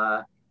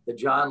 the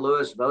John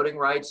Lewis Voting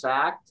Rights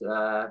Act,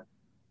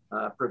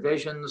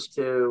 provisions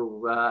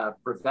to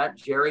prevent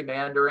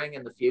gerrymandering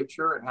in the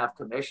future and have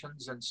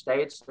commissions in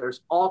states.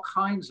 There's all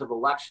kinds of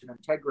election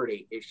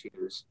integrity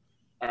issues.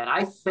 And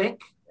I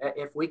think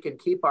if we can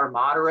keep our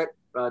moderate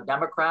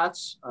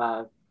Democrats,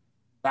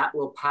 that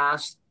will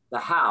pass the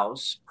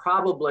House,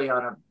 probably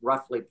on a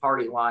roughly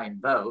party line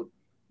vote.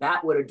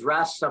 That would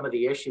address some of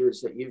the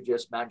issues that you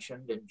just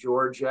mentioned in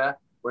Georgia,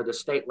 where the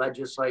state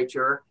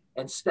legislature,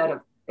 instead of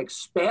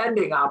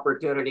expanding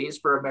opportunities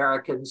for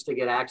Americans to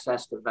get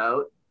access to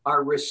vote,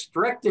 are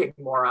restricting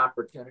more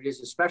opportunities,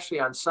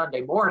 especially on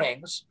Sunday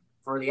mornings,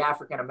 for the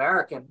African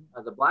American,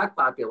 the Black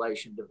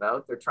population to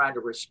vote. They're trying to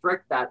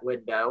restrict that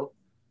window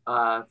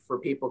for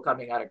people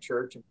coming out of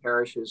church and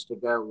parishes to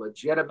go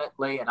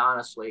legitimately and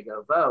honestly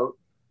go vote.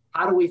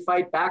 How do we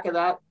fight back at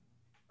that?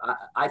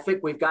 I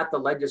think we've got the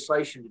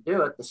legislation to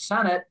do it. The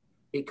Senate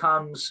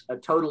becomes a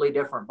totally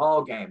different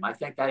ballgame. I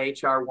think that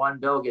H.R. 1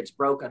 bill gets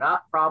broken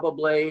up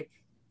probably.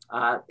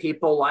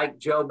 People like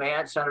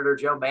Senator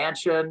Joe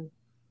Manchin,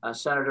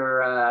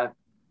 Senator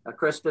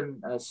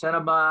Kristen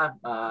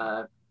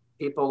Sinema,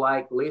 people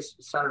like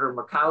Senator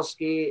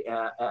Murkowski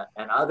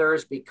and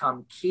others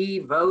become key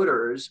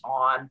voters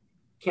on,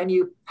 can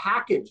you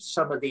package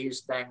some of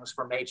these things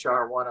from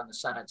H.R. 1 on the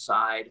Senate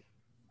side,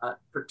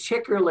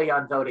 particularly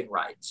on voting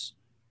rights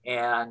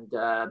and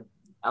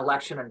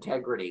election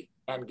integrity,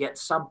 and get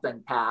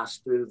something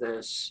passed through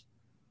this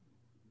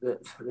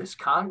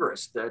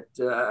Congress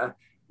that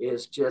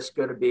is just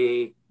going to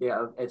be,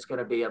 it's going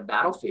to be a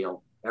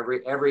battlefield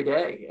every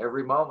day,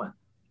 every moment.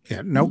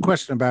 Yeah, no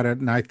question about it.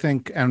 And I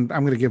think, and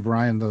I'm going to give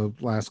Ryan the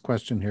last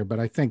question here, but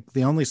I think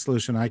the only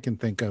solution I can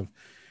think of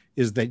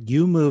is that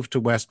you move to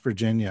West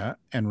Virginia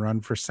and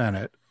run for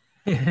Senate,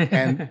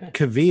 and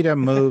Kavita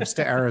moves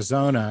to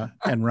Arizona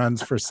and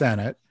runs for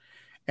Senate,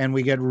 and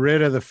we get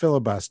rid of the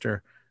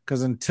filibuster,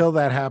 because until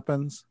that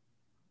happens,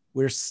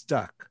 we're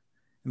stuck.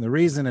 And the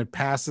reason it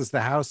passes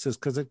the House is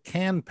because it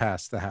can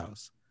pass the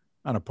House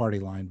on a party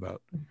line vote.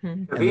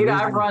 Mm-hmm. Kavita,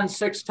 I've run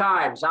 6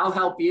 times. I'll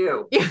help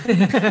you.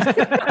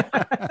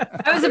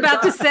 I was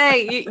about to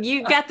say,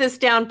 you got this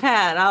down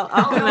pat. I'll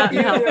come out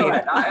and help you.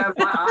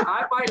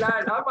 I might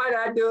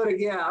not do it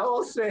again.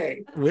 We'll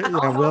see.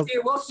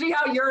 We'll see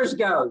how yours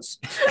goes.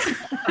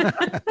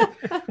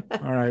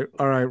 All right,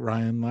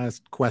 Ryan,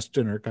 last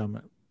question or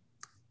comment.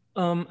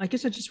 I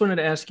guess I just wanted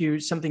to ask you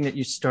something that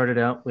you started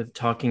out with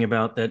talking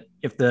about, that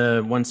if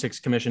the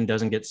 1-6 Commission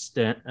doesn't get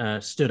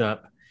stood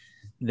up,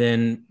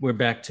 then we're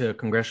back to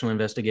congressional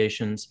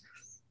investigations.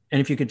 And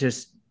if you could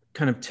just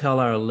kind of tell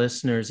our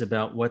listeners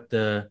about what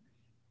the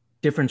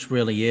difference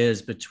really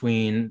is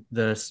between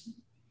the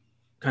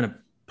kind of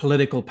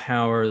political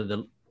power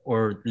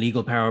or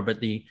legal power, but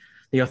the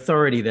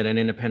authority that an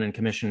independent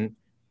commission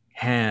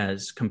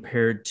has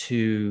compared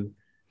to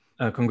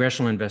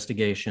congressional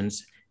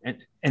investigations.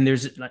 And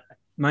there's,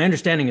 my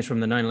understanding is from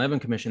the 9/11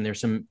 Commission,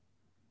 there's some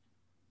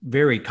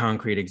very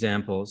concrete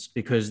examples,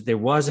 because there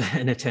was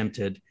an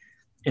attempted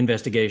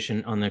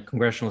investigation on the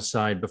congressional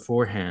side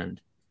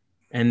beforehand,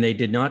 and they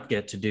did not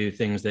get to do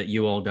things that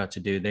you all got to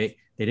do. They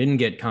didn't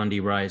get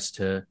Condi Rice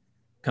to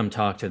come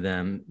talk to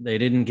them. They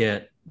didn't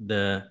get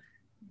the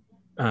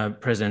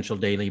presidential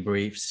daily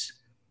briefs,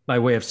 by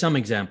way of some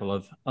example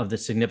of the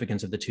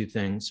significance of the two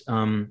things.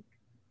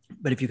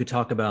 But if you could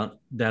talk about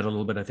that a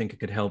little bit, I think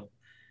it could help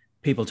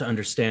people to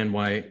understand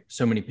why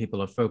so many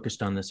people are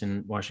focused on this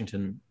in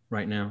Washington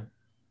right now.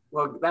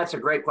 Well, that's a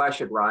great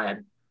question,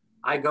 Ryan.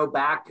 I go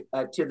back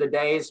to the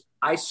days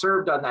I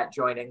served on that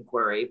joint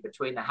inquiry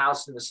between the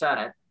House and the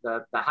Senate.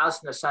 The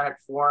House and the Senate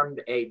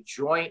formed a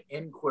joint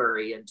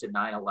inquiry into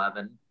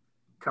 9/11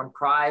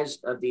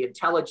 comprised of the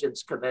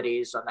intelligence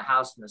committees on the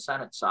House and the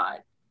Senate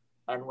side.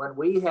 And when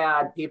we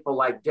had people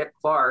like Dick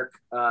Clark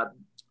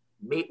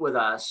meet with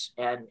us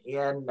and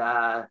in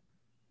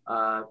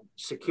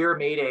secure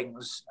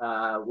meetings,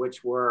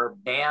 which were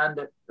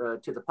banned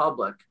to the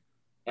public,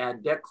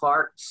 and Dick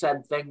Clark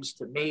said things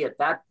to me at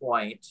that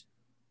point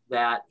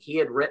that he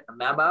had written a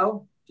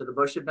memo to the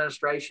Bush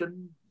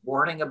administration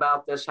warning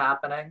about this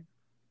happening.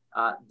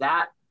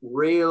 That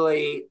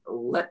really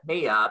lit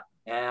me up.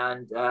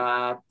 And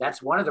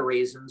that's one of the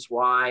reasons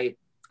why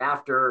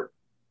after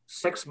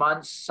 6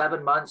 months,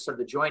 7 months of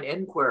the joint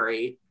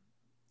inquiry,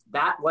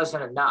 that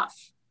wasn't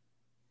enough.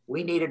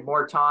 We needed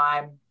more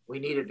time. We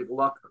needed to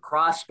look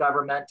across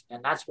government.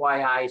 And that's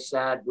why I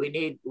said we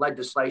need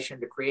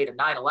legislation to create a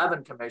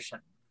 9/11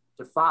 commission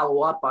to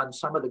follow up on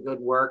some of the good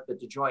work that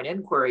the joint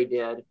inquiry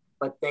did,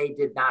 but they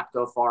did not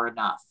go far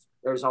enough.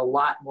 There's a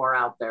lot more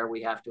out there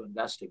we have to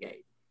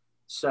investigate.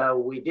 So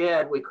we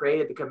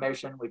created the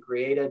commission, we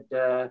created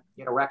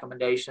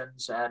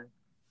recommendations,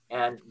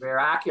 and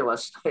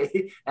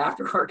miraculously,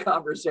 after our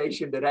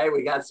conversation today,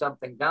 we got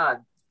something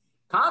done.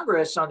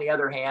 Congress, on the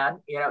other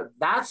hand,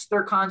 that's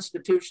their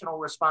constitutional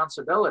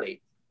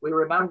responsibility. We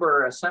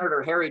remember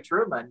Senator Harry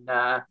Truman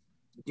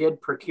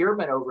did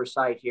procurement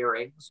oversight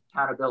hearings,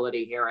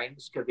 accountability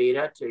hearings,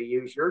 Kavita, to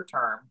use your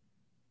term.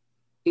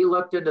 He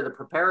looked into the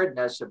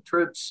preparedness of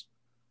troops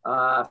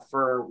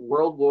for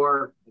World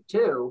War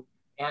II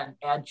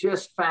and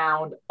just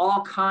found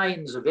all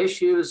kinds of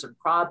issues and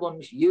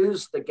problems,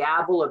 used the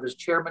gavel of his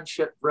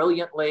chairmanship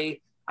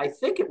brilliantly. I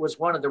think it was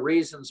one of the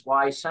reasons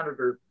why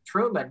Senator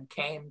Truman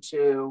came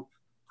to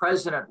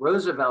President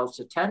Roosevelt's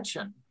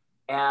attention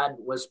and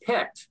was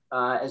picked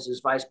as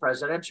his vice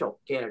presidential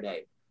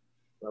candidate.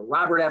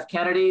 Robert F.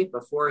 Kennedy,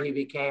 before he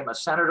became a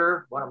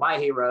senator, one of my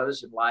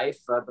heroes in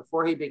life,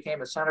 before he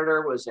became a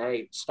senator, was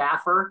a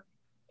staffer.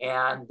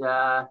 And,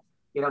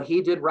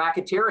 he did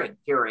racketeering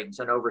hearings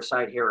and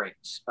oversight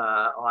hearings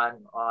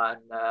on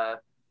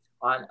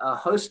a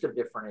host of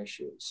different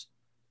issues.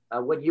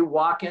 When you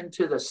walk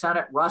into the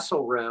Senate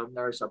Russell room,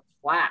 there's a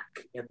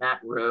plaque in that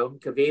room.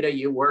 Kavita,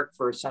 you worked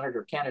for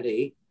Senator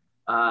Kennedy.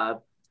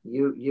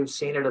 You've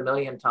seen it a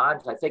million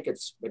times. I think it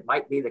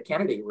might be the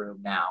Kennedy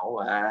room now.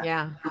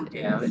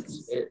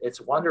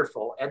 It's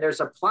wonderful. And there's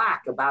a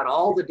plaque about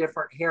all the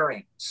different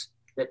hearings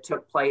that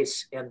took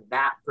place in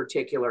that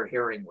particular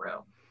hearing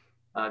room.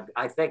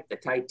 I think the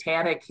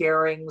Titanic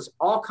hearings,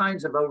 all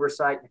kinds of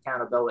oversight and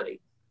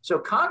accountability. So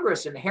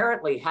Congress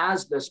inherently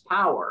has this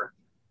power.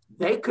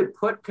 They could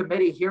put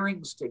committee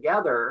hearings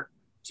together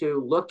to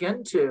look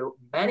into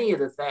many of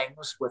the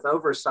things with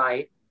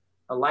oversight,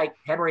 like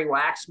Henry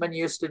Waxman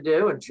used to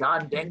do and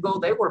John Dingell.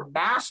 They were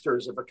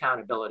masters of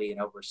accountability and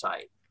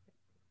oversight.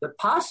 The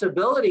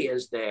possibility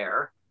is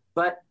there,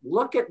 but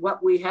look at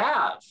what we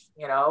have.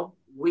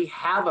 We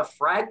have a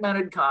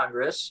fragmented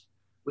Congress.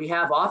 We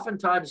have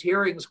oftentimes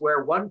hearings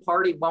where one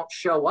party won't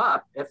show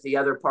up if the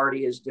other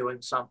party is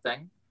doing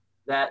something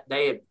that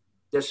they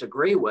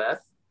disagree with.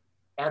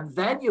 And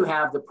then you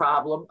have the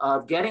problem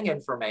of getting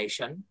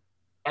information.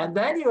 And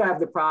then you have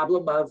the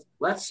problem of,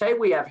 let's say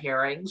we have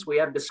hearings, we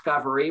have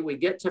discovery, we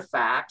get to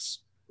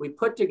facts, we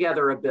put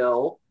together a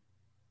bill.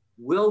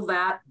 Will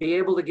that be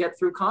able to get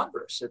through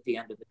Congress at the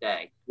end of the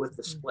day with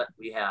the split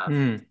we have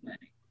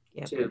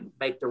to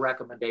make the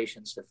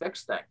recommendations to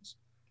fix things?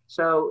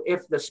 So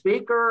if the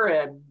Speaker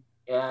and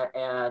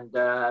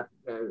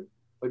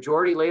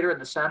Majority Leader in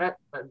the Senate,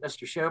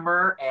 Mr.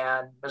 Schumer,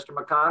 and Mr.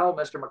 McConnell,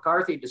 Mr.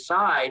 McCarthy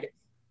decide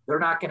they're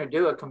not going to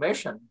do a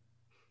commission,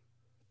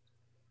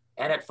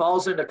 and it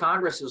falls into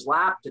Congress's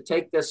lap to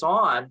take this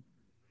on,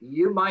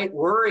 you might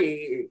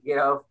worry,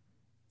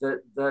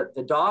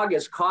 the dog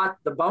has caught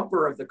the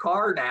bumper of the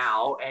car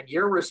now, and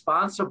you're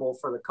responsible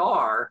for the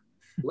car.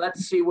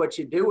 Let's see what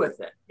you do with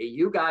it.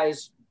 You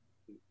guys,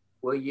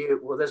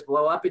 will this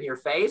blow up in your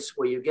face?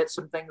 Will you get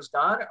some things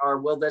done? Or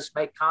will this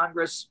make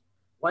Congress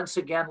once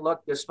again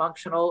look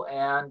dysfunctional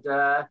and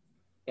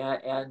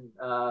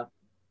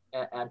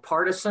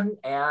partisan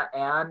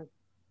and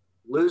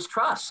lose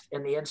trust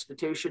in the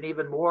institution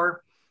even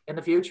more in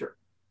the future?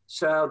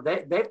 So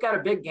they've got a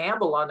big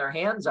gamble on their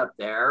hands up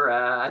there.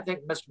 I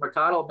think Mr.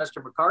 McConnell,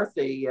 Mr.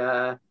 McCarthy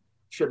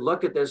should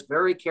look at this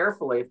very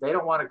carefully. If they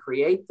don't want to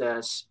create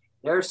this,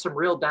 there's some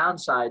real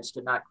downsides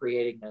to not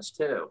creating this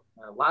too.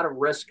 A lot of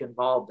risk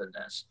involved in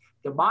this.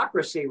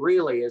 Democracy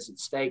really is at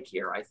stake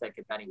here, I think,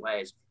 in many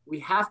ways. We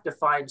have to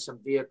find some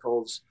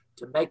vehicles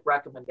to make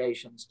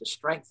recommendations to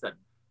strengthen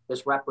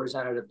this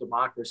representative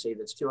democracy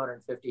that's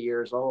 250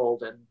 years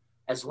old. And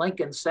as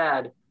Lincoln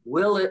said,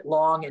 will it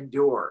long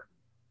endure?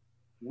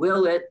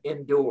 Will it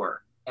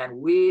endure?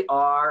 And we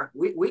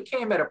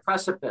came at a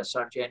precipice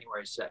on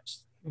January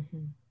 6th.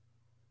 Mm-hmm.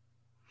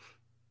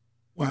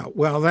 Wow.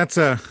 Well, that's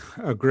a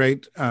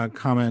great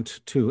comment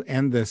to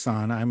end this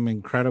on. I'm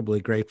incredibly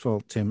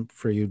grateful, Tim,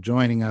 for you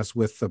joining us,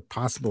 with the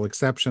possible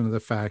exception of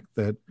the fact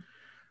that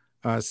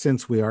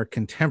since we are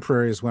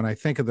contemporaries, when I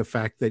think of the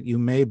fact that you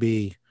may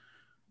be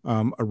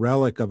a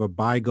relic of a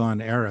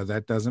bygone era,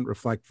 that doesn't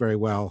reflect very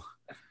well.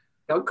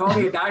 Don't call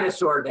me a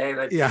dinosaur,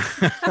 David. Yeah,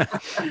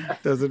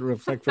 doesn't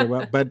reflect very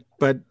well. But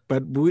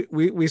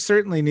we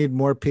certainly need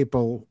more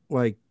people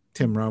like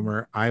Tim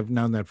Roemer. I've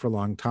known that for a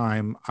long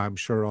time. I'm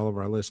sure all of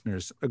our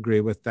listeners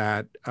agree with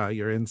that.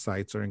 Your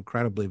insights are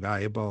incredibly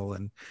valuable,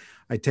 and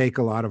I take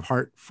a lot of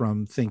heart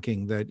from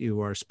thinking that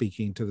you are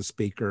speaking to the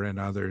speaker and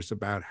others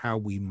about how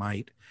we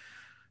might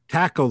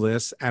tackle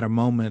this at a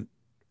moment,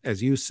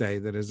 as you say,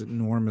 that is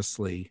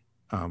enormously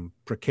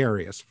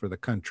precarious for the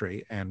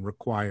country and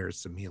requires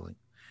some healing.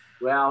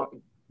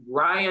 Well,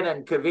 Ryan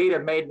and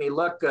Kavita made me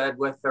look good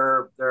with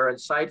their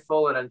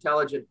insightful and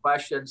intelligent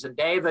questions. And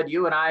David,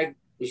 you and I,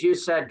 as you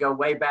said, go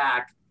way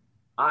back.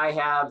 I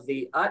have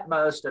the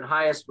utmost and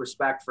highest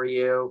respect for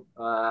you.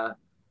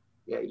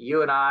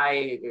 You and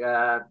I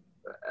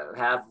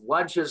have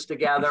lunches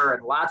together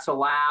and lots of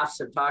laughs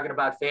and talking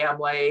about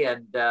family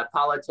and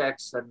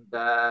politics. And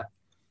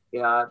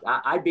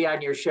I'd be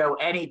on your show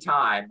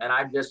anytime. And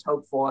I'm just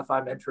hopeful if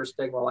I'm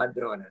interesting while I'm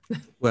doing it.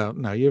 Well,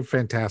 no, you're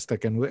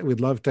fantastic. And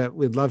we'd love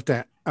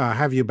to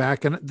have you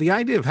back. And the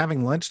idea of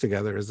having lunch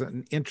together is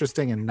an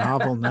interesting and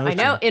novel notion.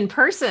 I know, in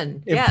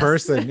person. In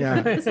person,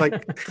 yeah. It's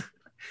like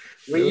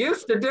we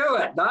used to do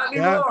it, not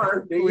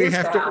anymore. Yeah, we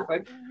have to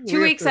happen.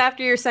 2 weeks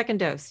after your second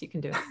dose, you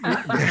can do it.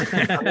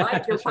 I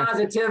like your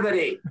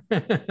positivity.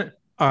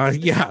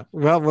 Yeah.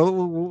 Well,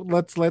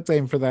 let's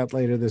aim for that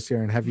later this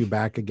year and have you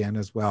back again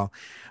as well.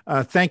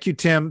 Thank you,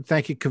 Tim.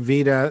 Thank you,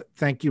 Kavita.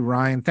 Thank you,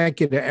 Ryan. Thank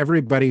you to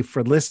everybody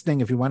for listening.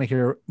 If you want to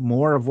hear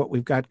more of what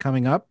we've got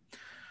coming up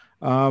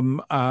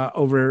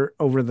over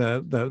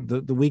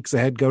the weeks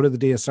ahead, go to the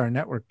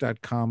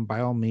dsrnetwork.com. By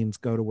all means,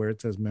 go to where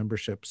it says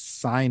membership,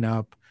 sign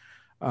up.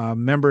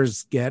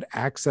 Members get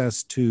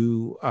access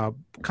to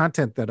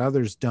content that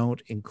others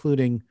don't,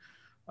 including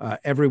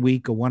every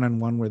week a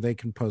one-on-one where they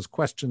can pose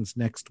questions.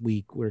 Next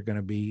week, we're going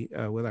to be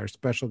with our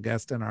special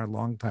guest and our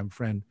longtime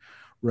friend,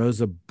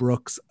 Rosa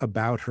Brooks,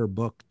 about her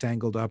book,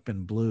 Tangled Up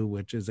in Blue,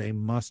 which is a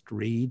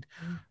must-read.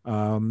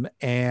 And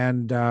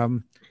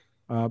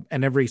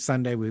every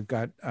Sunday, we've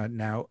got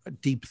now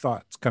Deep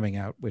Thoughts coming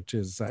out, which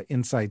is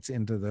insights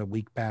into the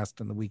week past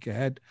and the week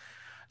ahead.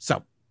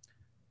 So,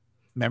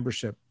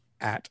 membership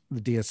at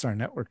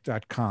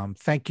thedsrnetwork.com.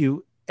 Thank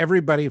you,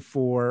 everybody,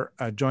 for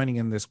joining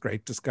in this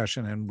great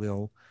discussion, and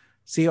we'll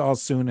see you all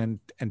soon,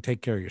 and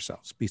take care of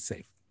yourselves. Be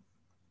safe.